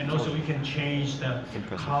is. And also we can change the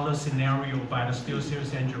color scenario by the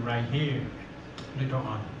SteelSeries engine right here later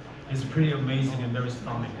on. It's pretty amazing and very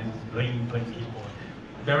stunning and bling keyboard.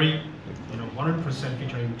 Very, 100%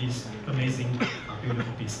 featuring this amazing,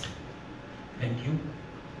 beautiful beast. Thank you.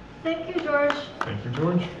 Thank you, George. Thank you,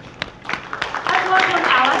 George. Let's welcome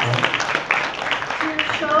Alex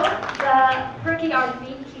to show the Perky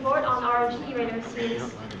RGB keyboard on our GE Radar series.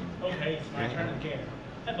 Okay, it's my turn again.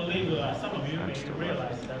 I believe some of you may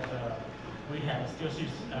realize that we have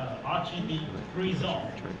SteelSeries RGB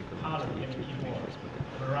free-zone color gaming keyboard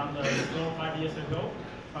around 5 years ago.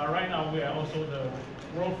 Right now, we are also the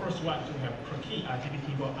world first one to have Perky RGB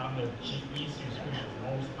keyboard on the GE series, which is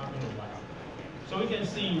the most popular one. So you can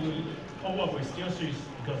see we co-work with SteelSeries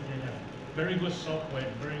because they have very good software,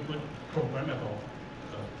 very good programmable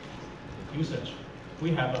usage.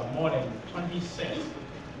 We have more than 20 sets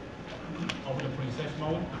of the preset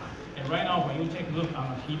mode. And right now, when you take a look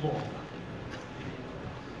on the keyboard,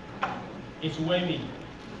 it's wavy,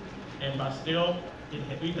 but still,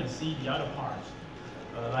 you can see the other parts.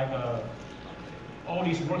 All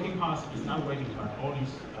these working parts is not waving part. All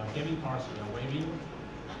these gaming parts are waving.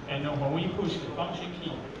 And when we push the function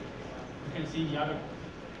key, you can see the other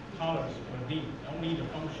colors will dim. Only the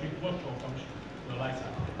workflow function will light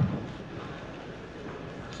up.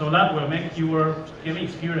 So that will make your gaming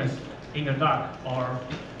experience in the dark or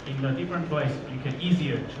in a different place, you can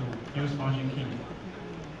easier to use function key.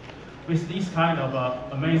 With this kind of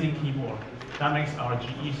amazing keyboard, that makes our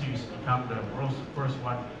GE series become the world's first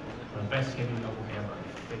one, the best gaming notebook ever.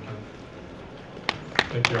 Thank you.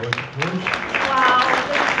 Thank you, Alex. George? Wow,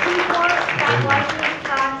 the keyboard backlighting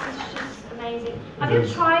tracks is just amazing. Have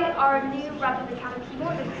you tried our new rapid mechanical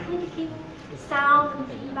keyboard, the clicking sound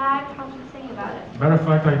and feedback? How do you think about it? Matter of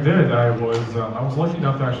fact, I did. I was lucky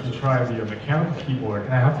enough to actually try the mechanical keyboard,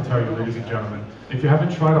 and I have to tell you, ladies and gentlemen, if you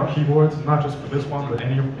haven't tried our keyboards, not just for this one, but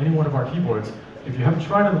any one of our keyboards, if you haven't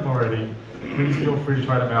tried them already, please feel free to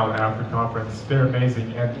try them out after the conference. They're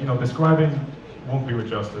amazing, and describing won't do it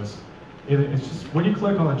justice. It's just when you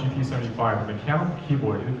click on the GT75, the mechanical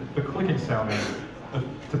keyboard, the clicking sound,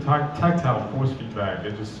 the tactile force feedback,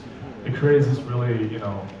 it creates this really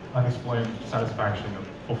unexplained satisfaction of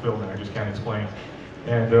fulfillment. I just can't explain.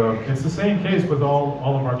 And it's the same case with all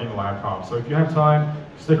of our gaming laptops. So if you have time,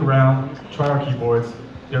 stick around, try our keyboards.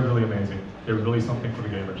 They're really amazing. They're really something for the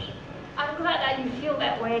gamers. I'm glad that you feel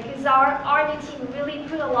that way because our R&D team really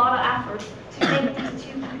put a lot of effort to make these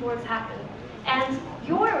two keyboards happen. And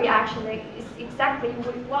your reaction is exactly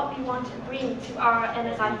what we want to bring to our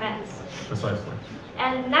MSI fans. Precisely.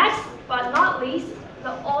 And next but not least,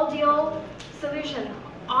 the audio solution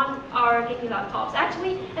on our gaming laptops.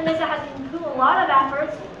 Actually, MSI has put a lot of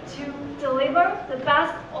efforts to deliver the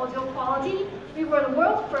best audio quality. We were the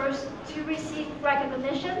world first to receive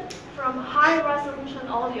recognition from high resolution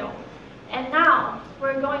audio. And now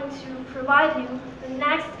we're going to provide you the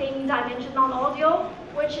next gaming dimension on audio,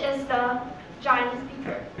 which is the giant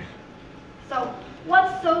speaker. So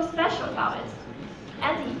what's so special about it?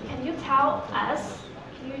 Andy, can you tell us,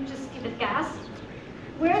 can you just give a guess?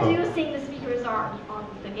 Where do you think the speakers are on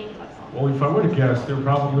the gaming laptop? Well, if I were to guess, they're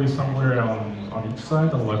probably somewhere on each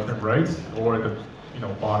side, on the left and right, or the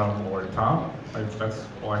bottom or the top. That's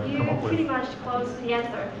all I can come up You're with. pretty much close to the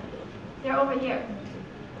answer. They're over here.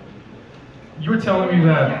 You were telling me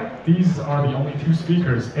that these are the only two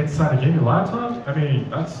speakers inside a gaming laptop? I mean,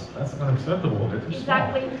 that's unacceptable. They're too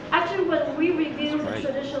Exactly. small. Actually, when we reviewed the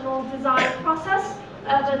traditional design process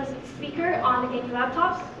of a speaker on the gaming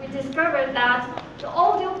laptops, we discovered that the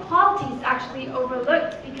audio quality is actually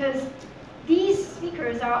overlooked because these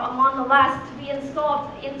speakers are among the last to be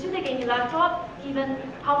installed into the gaming laptop, given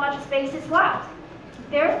how much space is left.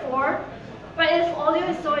 Therefore, but if audio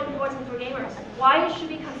is so important for gamers, why should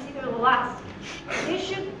we consider the last? They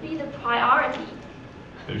should be the priority.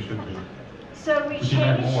 They should be. So we We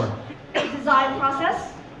demand changed more. the design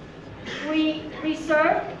process. We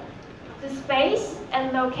reserve the space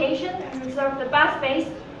and location, we reserve the best space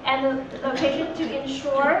and the location to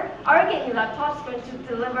ensure our gaming laptop is going to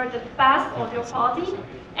deliver the best audio quality,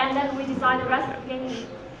 and then we design the rest of the gaming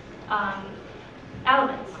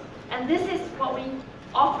elements. And this is what we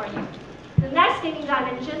offer you. The next gaming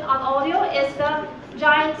dimension on audio is the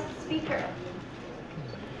giant speaker.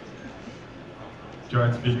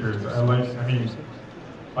 Giant speakers. The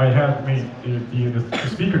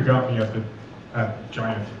speaker got me at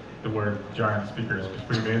giant. The word giant speakers was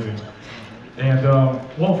pretty amazing. And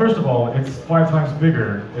well, first of all, it's 5 times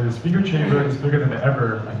bigger. The speaker chamber is bigger than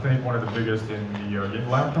ever. I think one of the biggest in the gaming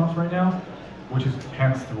laptops right now, which is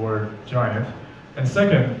hence the word giant. And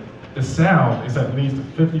second, the sound is at least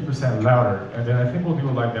 50% louder. And then I think we'll do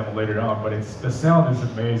a live demo later on, but the sound is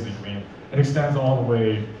amazing. I mean, it extends all the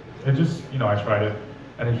way. It just, I tried it,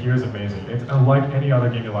 and it hears amazing. It's unlike any other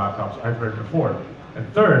gaming laptops I've heard before. And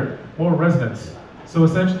third, more resonance. So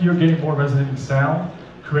essentially, you're getting more resonating sound,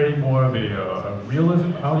 creating more of a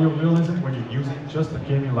realism, audio realism, when you're using just the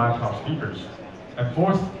gaming laptop speakers. And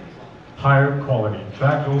fourth, higher quality.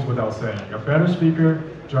 That goes without saying. A better speaker,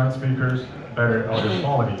 giant speakers, better audio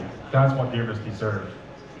quality. That's what gamers deserve.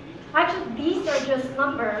 Actually, these are just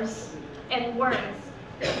numbers and words.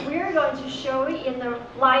 We're going to show it in the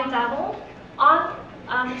live demo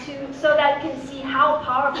so that you can see how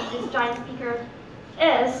powerful this giant speaker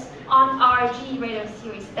is on our GE Radio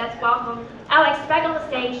series. Let's welcome Alex back on the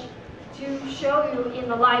stage to show you in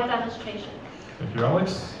the live demonstration. Thank you,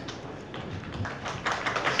 Alex.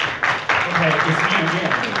 Okay, it's me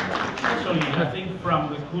again. Actually, I think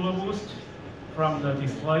from the cooler boost, from the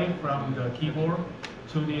display, from the keyboard,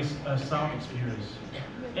 to this sound experience,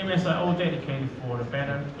 MSI all dedicated for the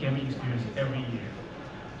better gaming experience every year.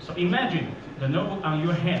 So imagine the notebook on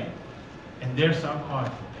your hand, and their sound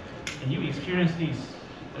quality, and you experience this.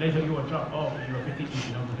 Later you will drop off your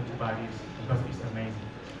 50-inch notebook to buy this because it's amazing.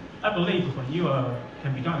 I believe when you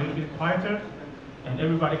can become a little bit quieter, and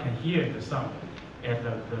everybody can hear the sound at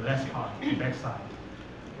the left part, the back side.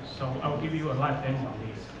 So I will give you a live demo on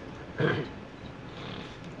this.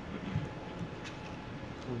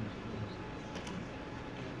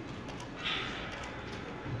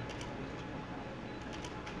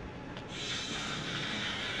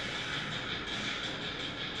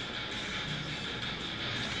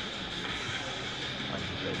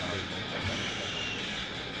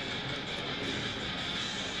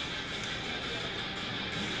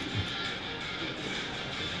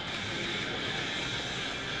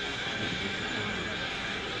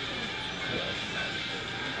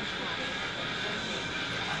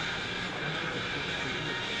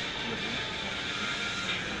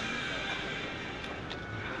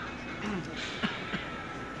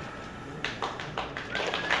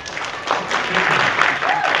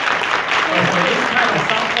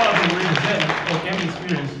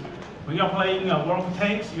 When you're playing World of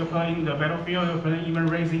Tanks, you're playing the Battlefield, you're playing even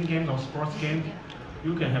racing games or sports games,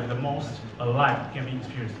 you can have the most alive gaming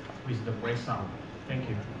experience with the great sound. Thank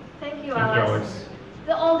you. Thank you, Thank Alex. you, Alex.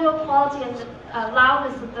 The audio quality and the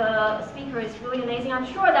loudness of the speaker is really amazing. I'm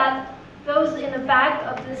sure that those in the back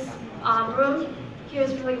of this room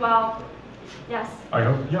hears really well. Yes. I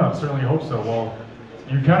certainly hope so. Well,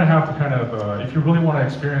 you kind of have to if you really want to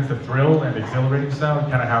experience the thrill and exhilarating sound,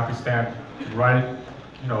 you kind of have to stand right,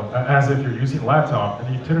 as if you're using a laptop,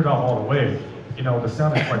 and you turn it off all the way. The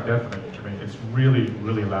sound is quite deafening. I mean, it's really,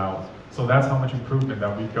 really loud. So that's how much improvement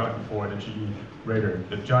that we've gotten for the GE Raider,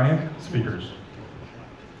 the giant speakers.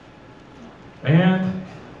 And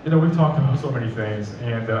we've talked about so many things.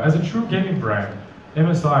 And as a true gaming brand,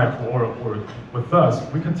 MSI, with us,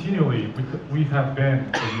 we have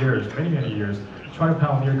been for years, many years, trying to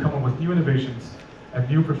pioneer, come up with new innovations and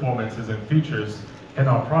new performances and features in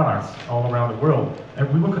our products all around the world. And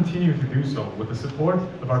we will continue to do so with the support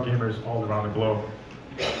of our gamers all around the globe.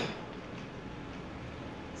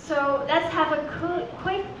 So let's have a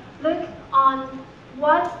quick look on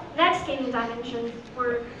what next gaming dimensions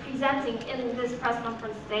we're presenting in this press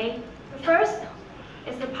conference today. The first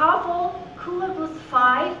is the powerful Cooler Boost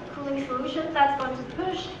 5 cooling solution that's going to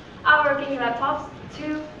push our gaming laptops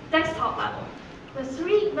to desktop level. The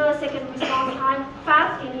 3-millisecond response time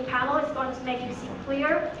fast gaming panel is going to make you see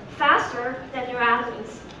clear, faster than your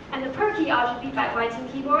enemies. And the perky RGB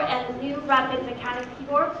backlighting keyboard and the new rapid mechanic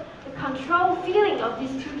keyboard, the control feeling of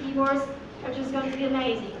these two keyboards are just going to be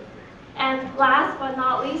amazing. And last but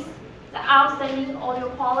not least, the outstanding audio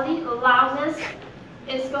quality, the loudness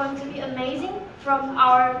is going to be amazing from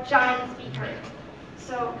our giant speaker.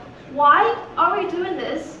 So why are we doing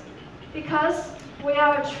this? Because we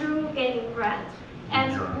are a true gaming brand.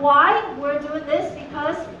 And why we're doing this?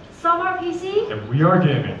 Because Summer PC. And we are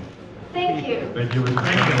gaming. Thank you. Thank you.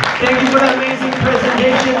 Thank you for the amazing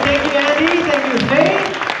presentation. Thank you, Andy. Thank you, Faye.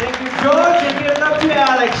 Thank you, George. And give it up to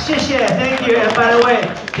Alex. 谢谢. Thank you. And by the way,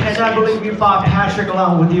 cannot believe you brought Patrick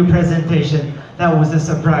along with your presentation. That was a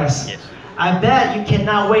surprise. Yes. I bet you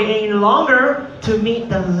cannot wait any longer to meet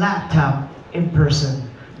the laptop in person.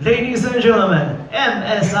 Ladies and gentlemen,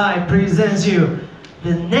 MSI presents you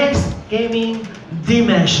the next gaming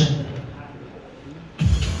dimension.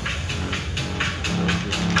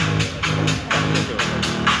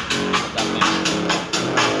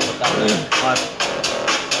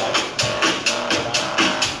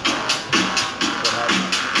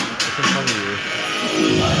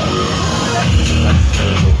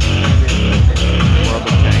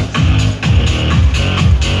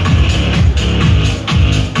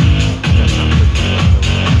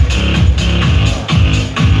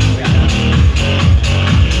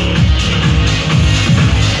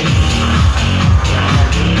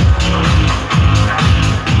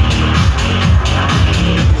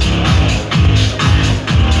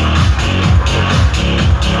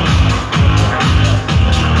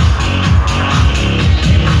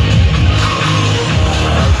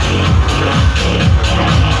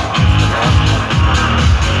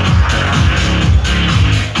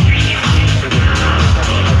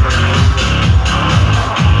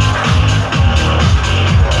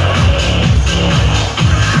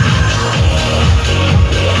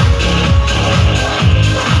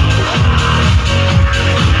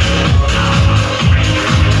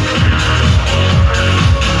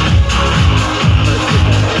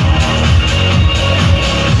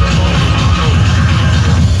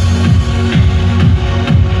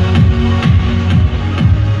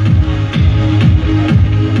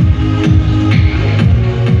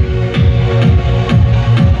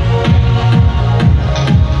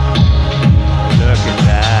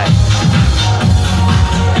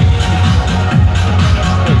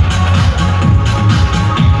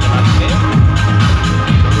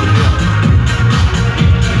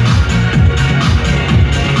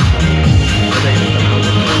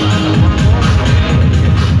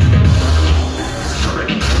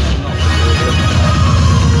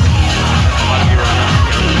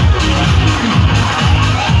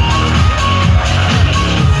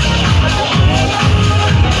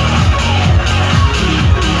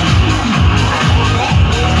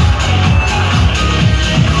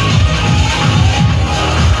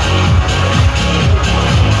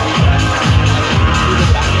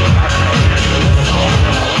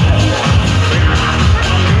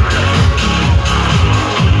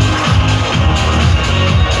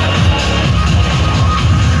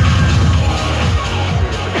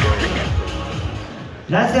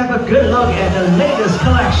 good look at the latest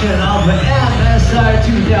collection of MSI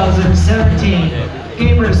 2017.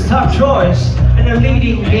 Gamers' top choice and the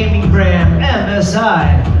leading gaming brand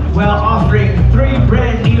MSI, while offering 3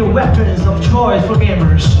 brand new weapons of choice for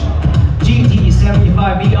gamers.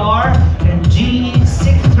 GT75 VR and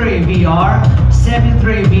G63 VR,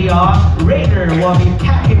 73 VR Raider will be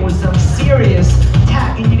packing with some serious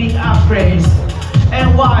tech-unique upgrades.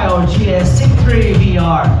 And while GS63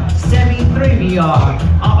 VR, 73 VR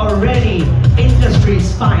are already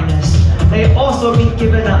industry's finest, they also be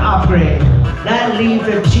given an upgrade that leaves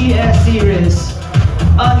the GS series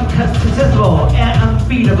uncontestable and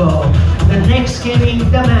unbeatable. The next gaming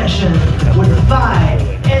dimension with 5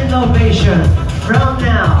 innovation from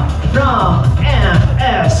now from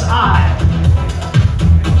MSI.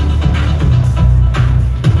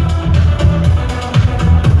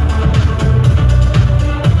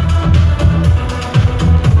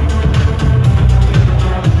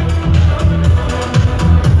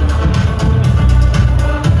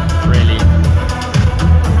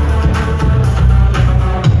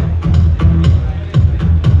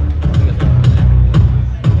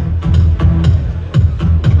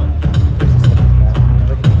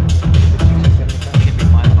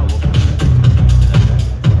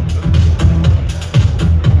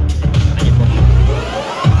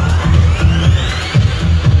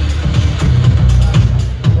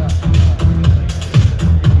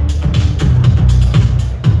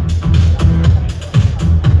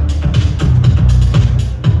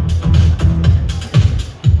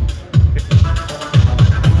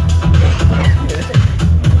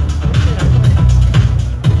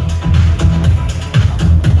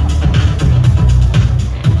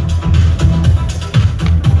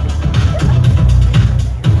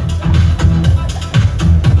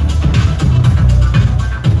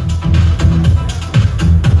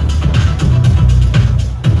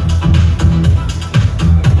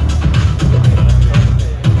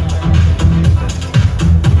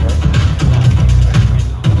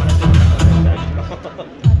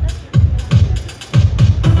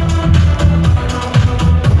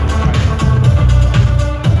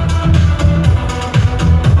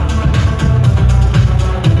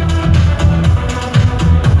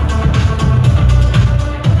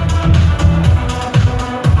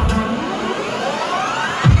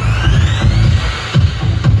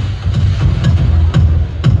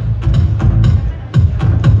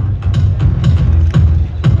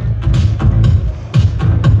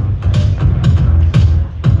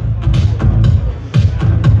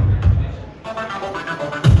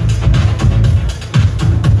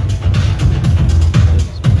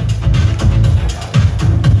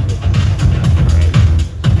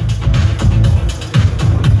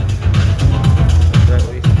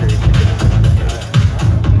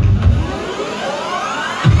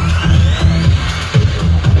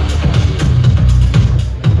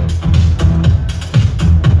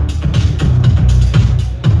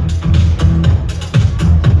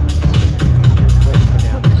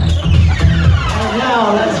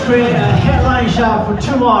 For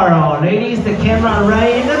tomorrow, ladies, the camera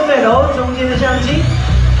right in the middle, 中间的相机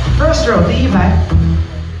first row 第一排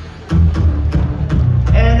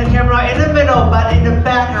and the camera in the middle but in the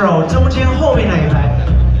back row, 中间后面那一排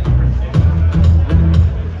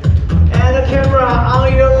and the camera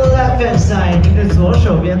on your left hand side, 您的左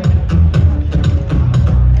手边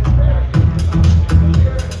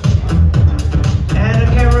and the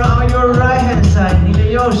camera on your right hand side, 您的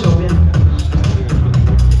右手边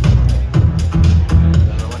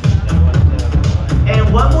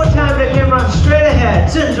One more time, the camera straight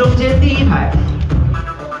ahead, 正中间第一排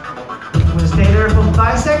We'll stay there for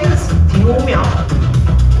 5 seconds, 停5秒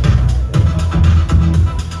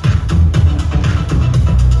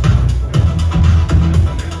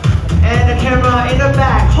And the camera in the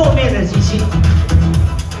back, 后面的机器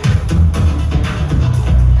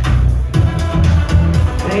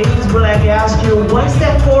Ladies, would like to ask you 1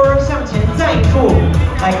 step forward, 向前再一步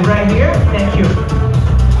Like right here, thank you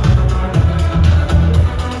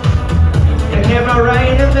Camera right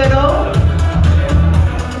in the middle.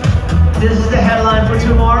 This is the headline for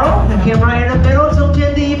tomorrow. The camera in the middle, 中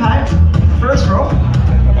间第一排 first row.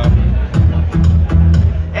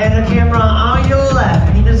 And the camera on your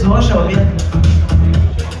left, 你的左手边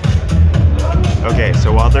Okay,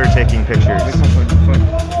 so while they're taking pictures,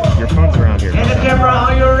 your phone's around here. And the camera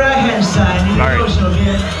on your right hand side, 你的右手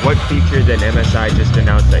边 What feature did MSI just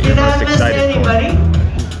announced that you're Did I most miss excited anybody? for?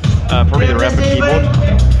 probably the rapid keyboard.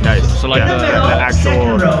 Nice. So like yeah, the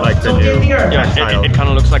actual, like the new yeah, it kind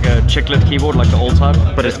of looks like a chiclet keyboard, like the old type.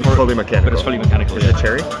 But it's fully mechanical. But it's fully mechanical. Is it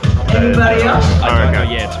cherry? Anybody else? I don't know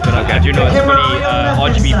yet, but I do know it's fully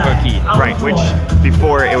RGB per key. Right, which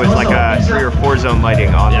before it was like a 3 or 4 zone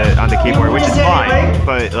lighting on the keyboard, which is fine.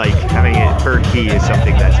 But like having it per key is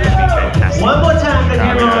something that's going to be fantastic. One more time, the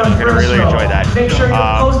camera I'm gonna really enjoy that. Make sure you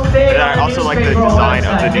post big And I on the also like the newspaper design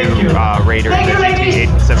of the website. new Raider, the Thank you, ladies.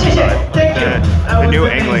 GT875. Thank you. The new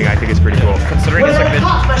angling I think is pretty cool. Considering it's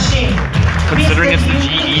like machine. considering it's the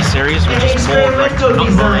GE series, which is more like not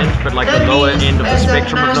lower end, but like the lower end of the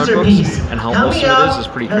spectrum of notebooks, and how awesome it is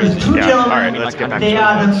pretty crazy. Yeah. All right, let's get back to They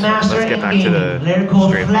are the master let's get in back to the gaming. They're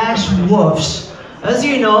called stream. Flash Wolves. As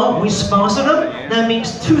you know, we sponsor them. That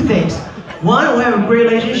means 2 things. One, we have a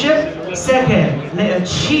great relationship. Second, they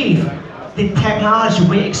achieve the technology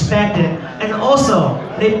we expected. And also,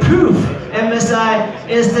 they prove MSI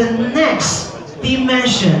is the next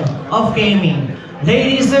dimension of gaming.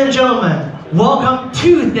 Ladies and gentlemen, welcome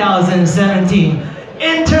 2017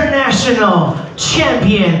 International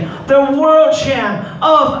Champion, the World Champ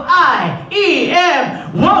of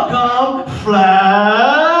IEM. Welcome,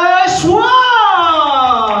 Flash Wolves!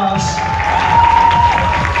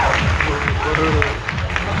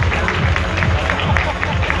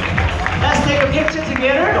 Let's take a picture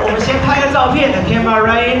together. 我们先拍个照片. The camera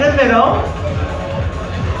right in the middle.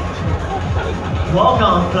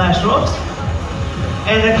 Welcome, Flash Wolves.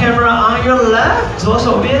 And the camera on your left, 左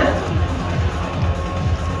手边.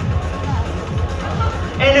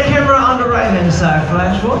 And the camera on the right hand side,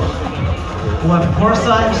 Flash Wolves. One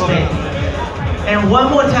courtside stage. And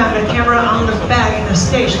one more time, the camera on the back in the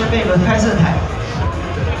stage, 那边有个拍摄台.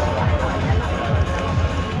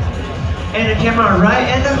 And the camera right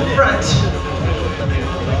in the front.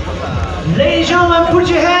 Ladies and gentlemen, put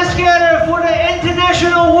your hands together for the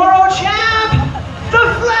International World Champ, the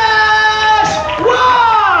Flash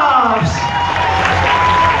Wolves!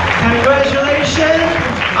 Congratulations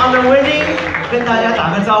on the winning. 跟大家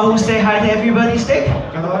打个招呼 ，say hi to everybody, Stick.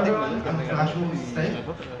 Hello everyone, I'm Flash Wolf Stick.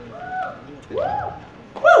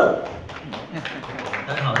 Woo!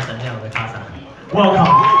 很好的闪亮的卡萨。Welcome.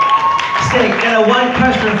 Stick, got one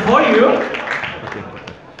question for you.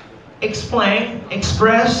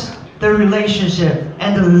 Express the relationship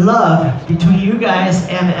and the love between you guys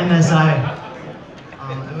and MSI.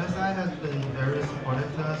 MSI has been very supportive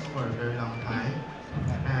to us for a very long time,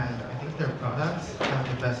 and I think their products have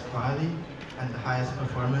the best quality and the highest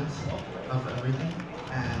performance of everything,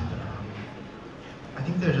 and I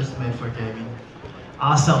think they're just made for gaming.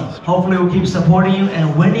 Awesome. Hopefully we'll keep supporting you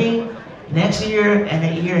and winning next year and the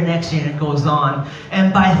year next year, and it goes on.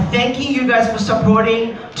 And by thanking you guys for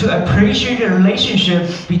supporting, to appreciate the relationship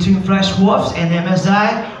between Flash Wolves and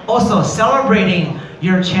MSI, also celebrating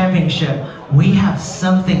your championship, we have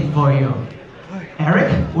something for you.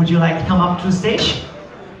 Eric, would you like to come up to the stage?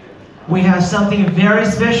 We have something very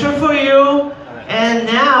special for you. And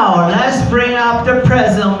now, let's bring up the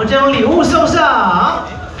present. 我们将礼物送上。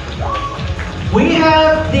We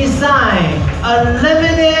have designed a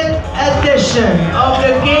limited edition of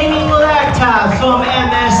the gaming laptops from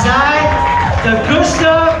MSI. The good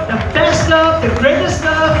stuff, the best stuff, the greatest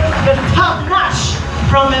stuff, the top notch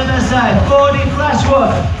from MSI for the Flash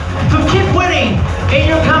Wolf to keep winning in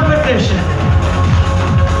your competition.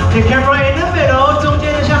 The camera in the middle, 中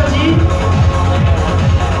间的相机。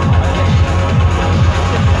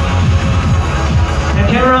The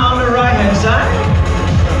camera on the right hand side.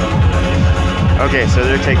 Okay, so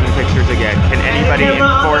they're taking pictures again. Can anybody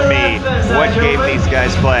inform me what game these guys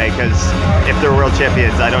play? Because if they're world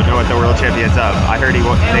champions, I don't know what the world champions of. I heard they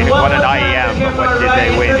won an IEM, but what did they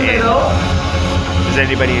win in? Does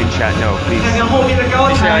anybody in chat know? Please.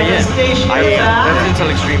 IEM. That's Intel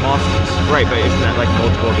Extreme Masters. Right, but isn't that like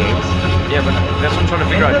multiple games? Yeah, but that's what I'm trying to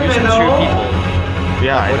figure out. Who's the 2 people?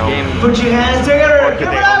 Yeah, I know. Put your hands together. Give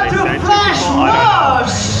it up to Flash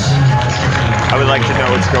Wolves. I would like to know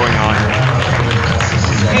what's going on.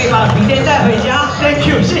 可以把笔电带回家。Thank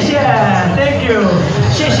you， 谢谢。Thank you，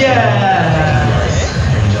 谢谢。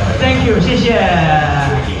Thank you， 谢谢。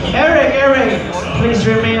Eric, please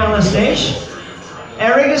remain on the stage.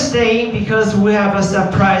 Eric is staying because we have a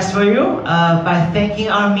surprise for you by thanking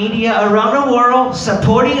our media around the world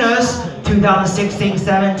supporting us 2016,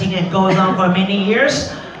 17, and goes on for many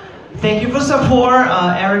years. Thank you for support.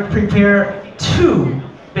 Eric prepared 2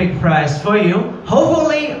 big prize for you.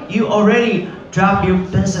 Hopefully you already drop your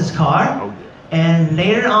business card, and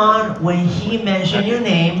later on when he mentioned your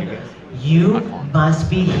name, you must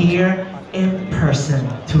be here in person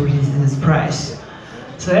to receive this prize.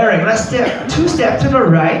 So Eric, let's 2 steps to the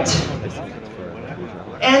right.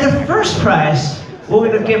 And the first prize,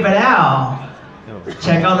 we're gonna give it out.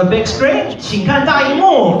 Check out the big screen. 请看大荧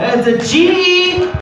幕. It's a GE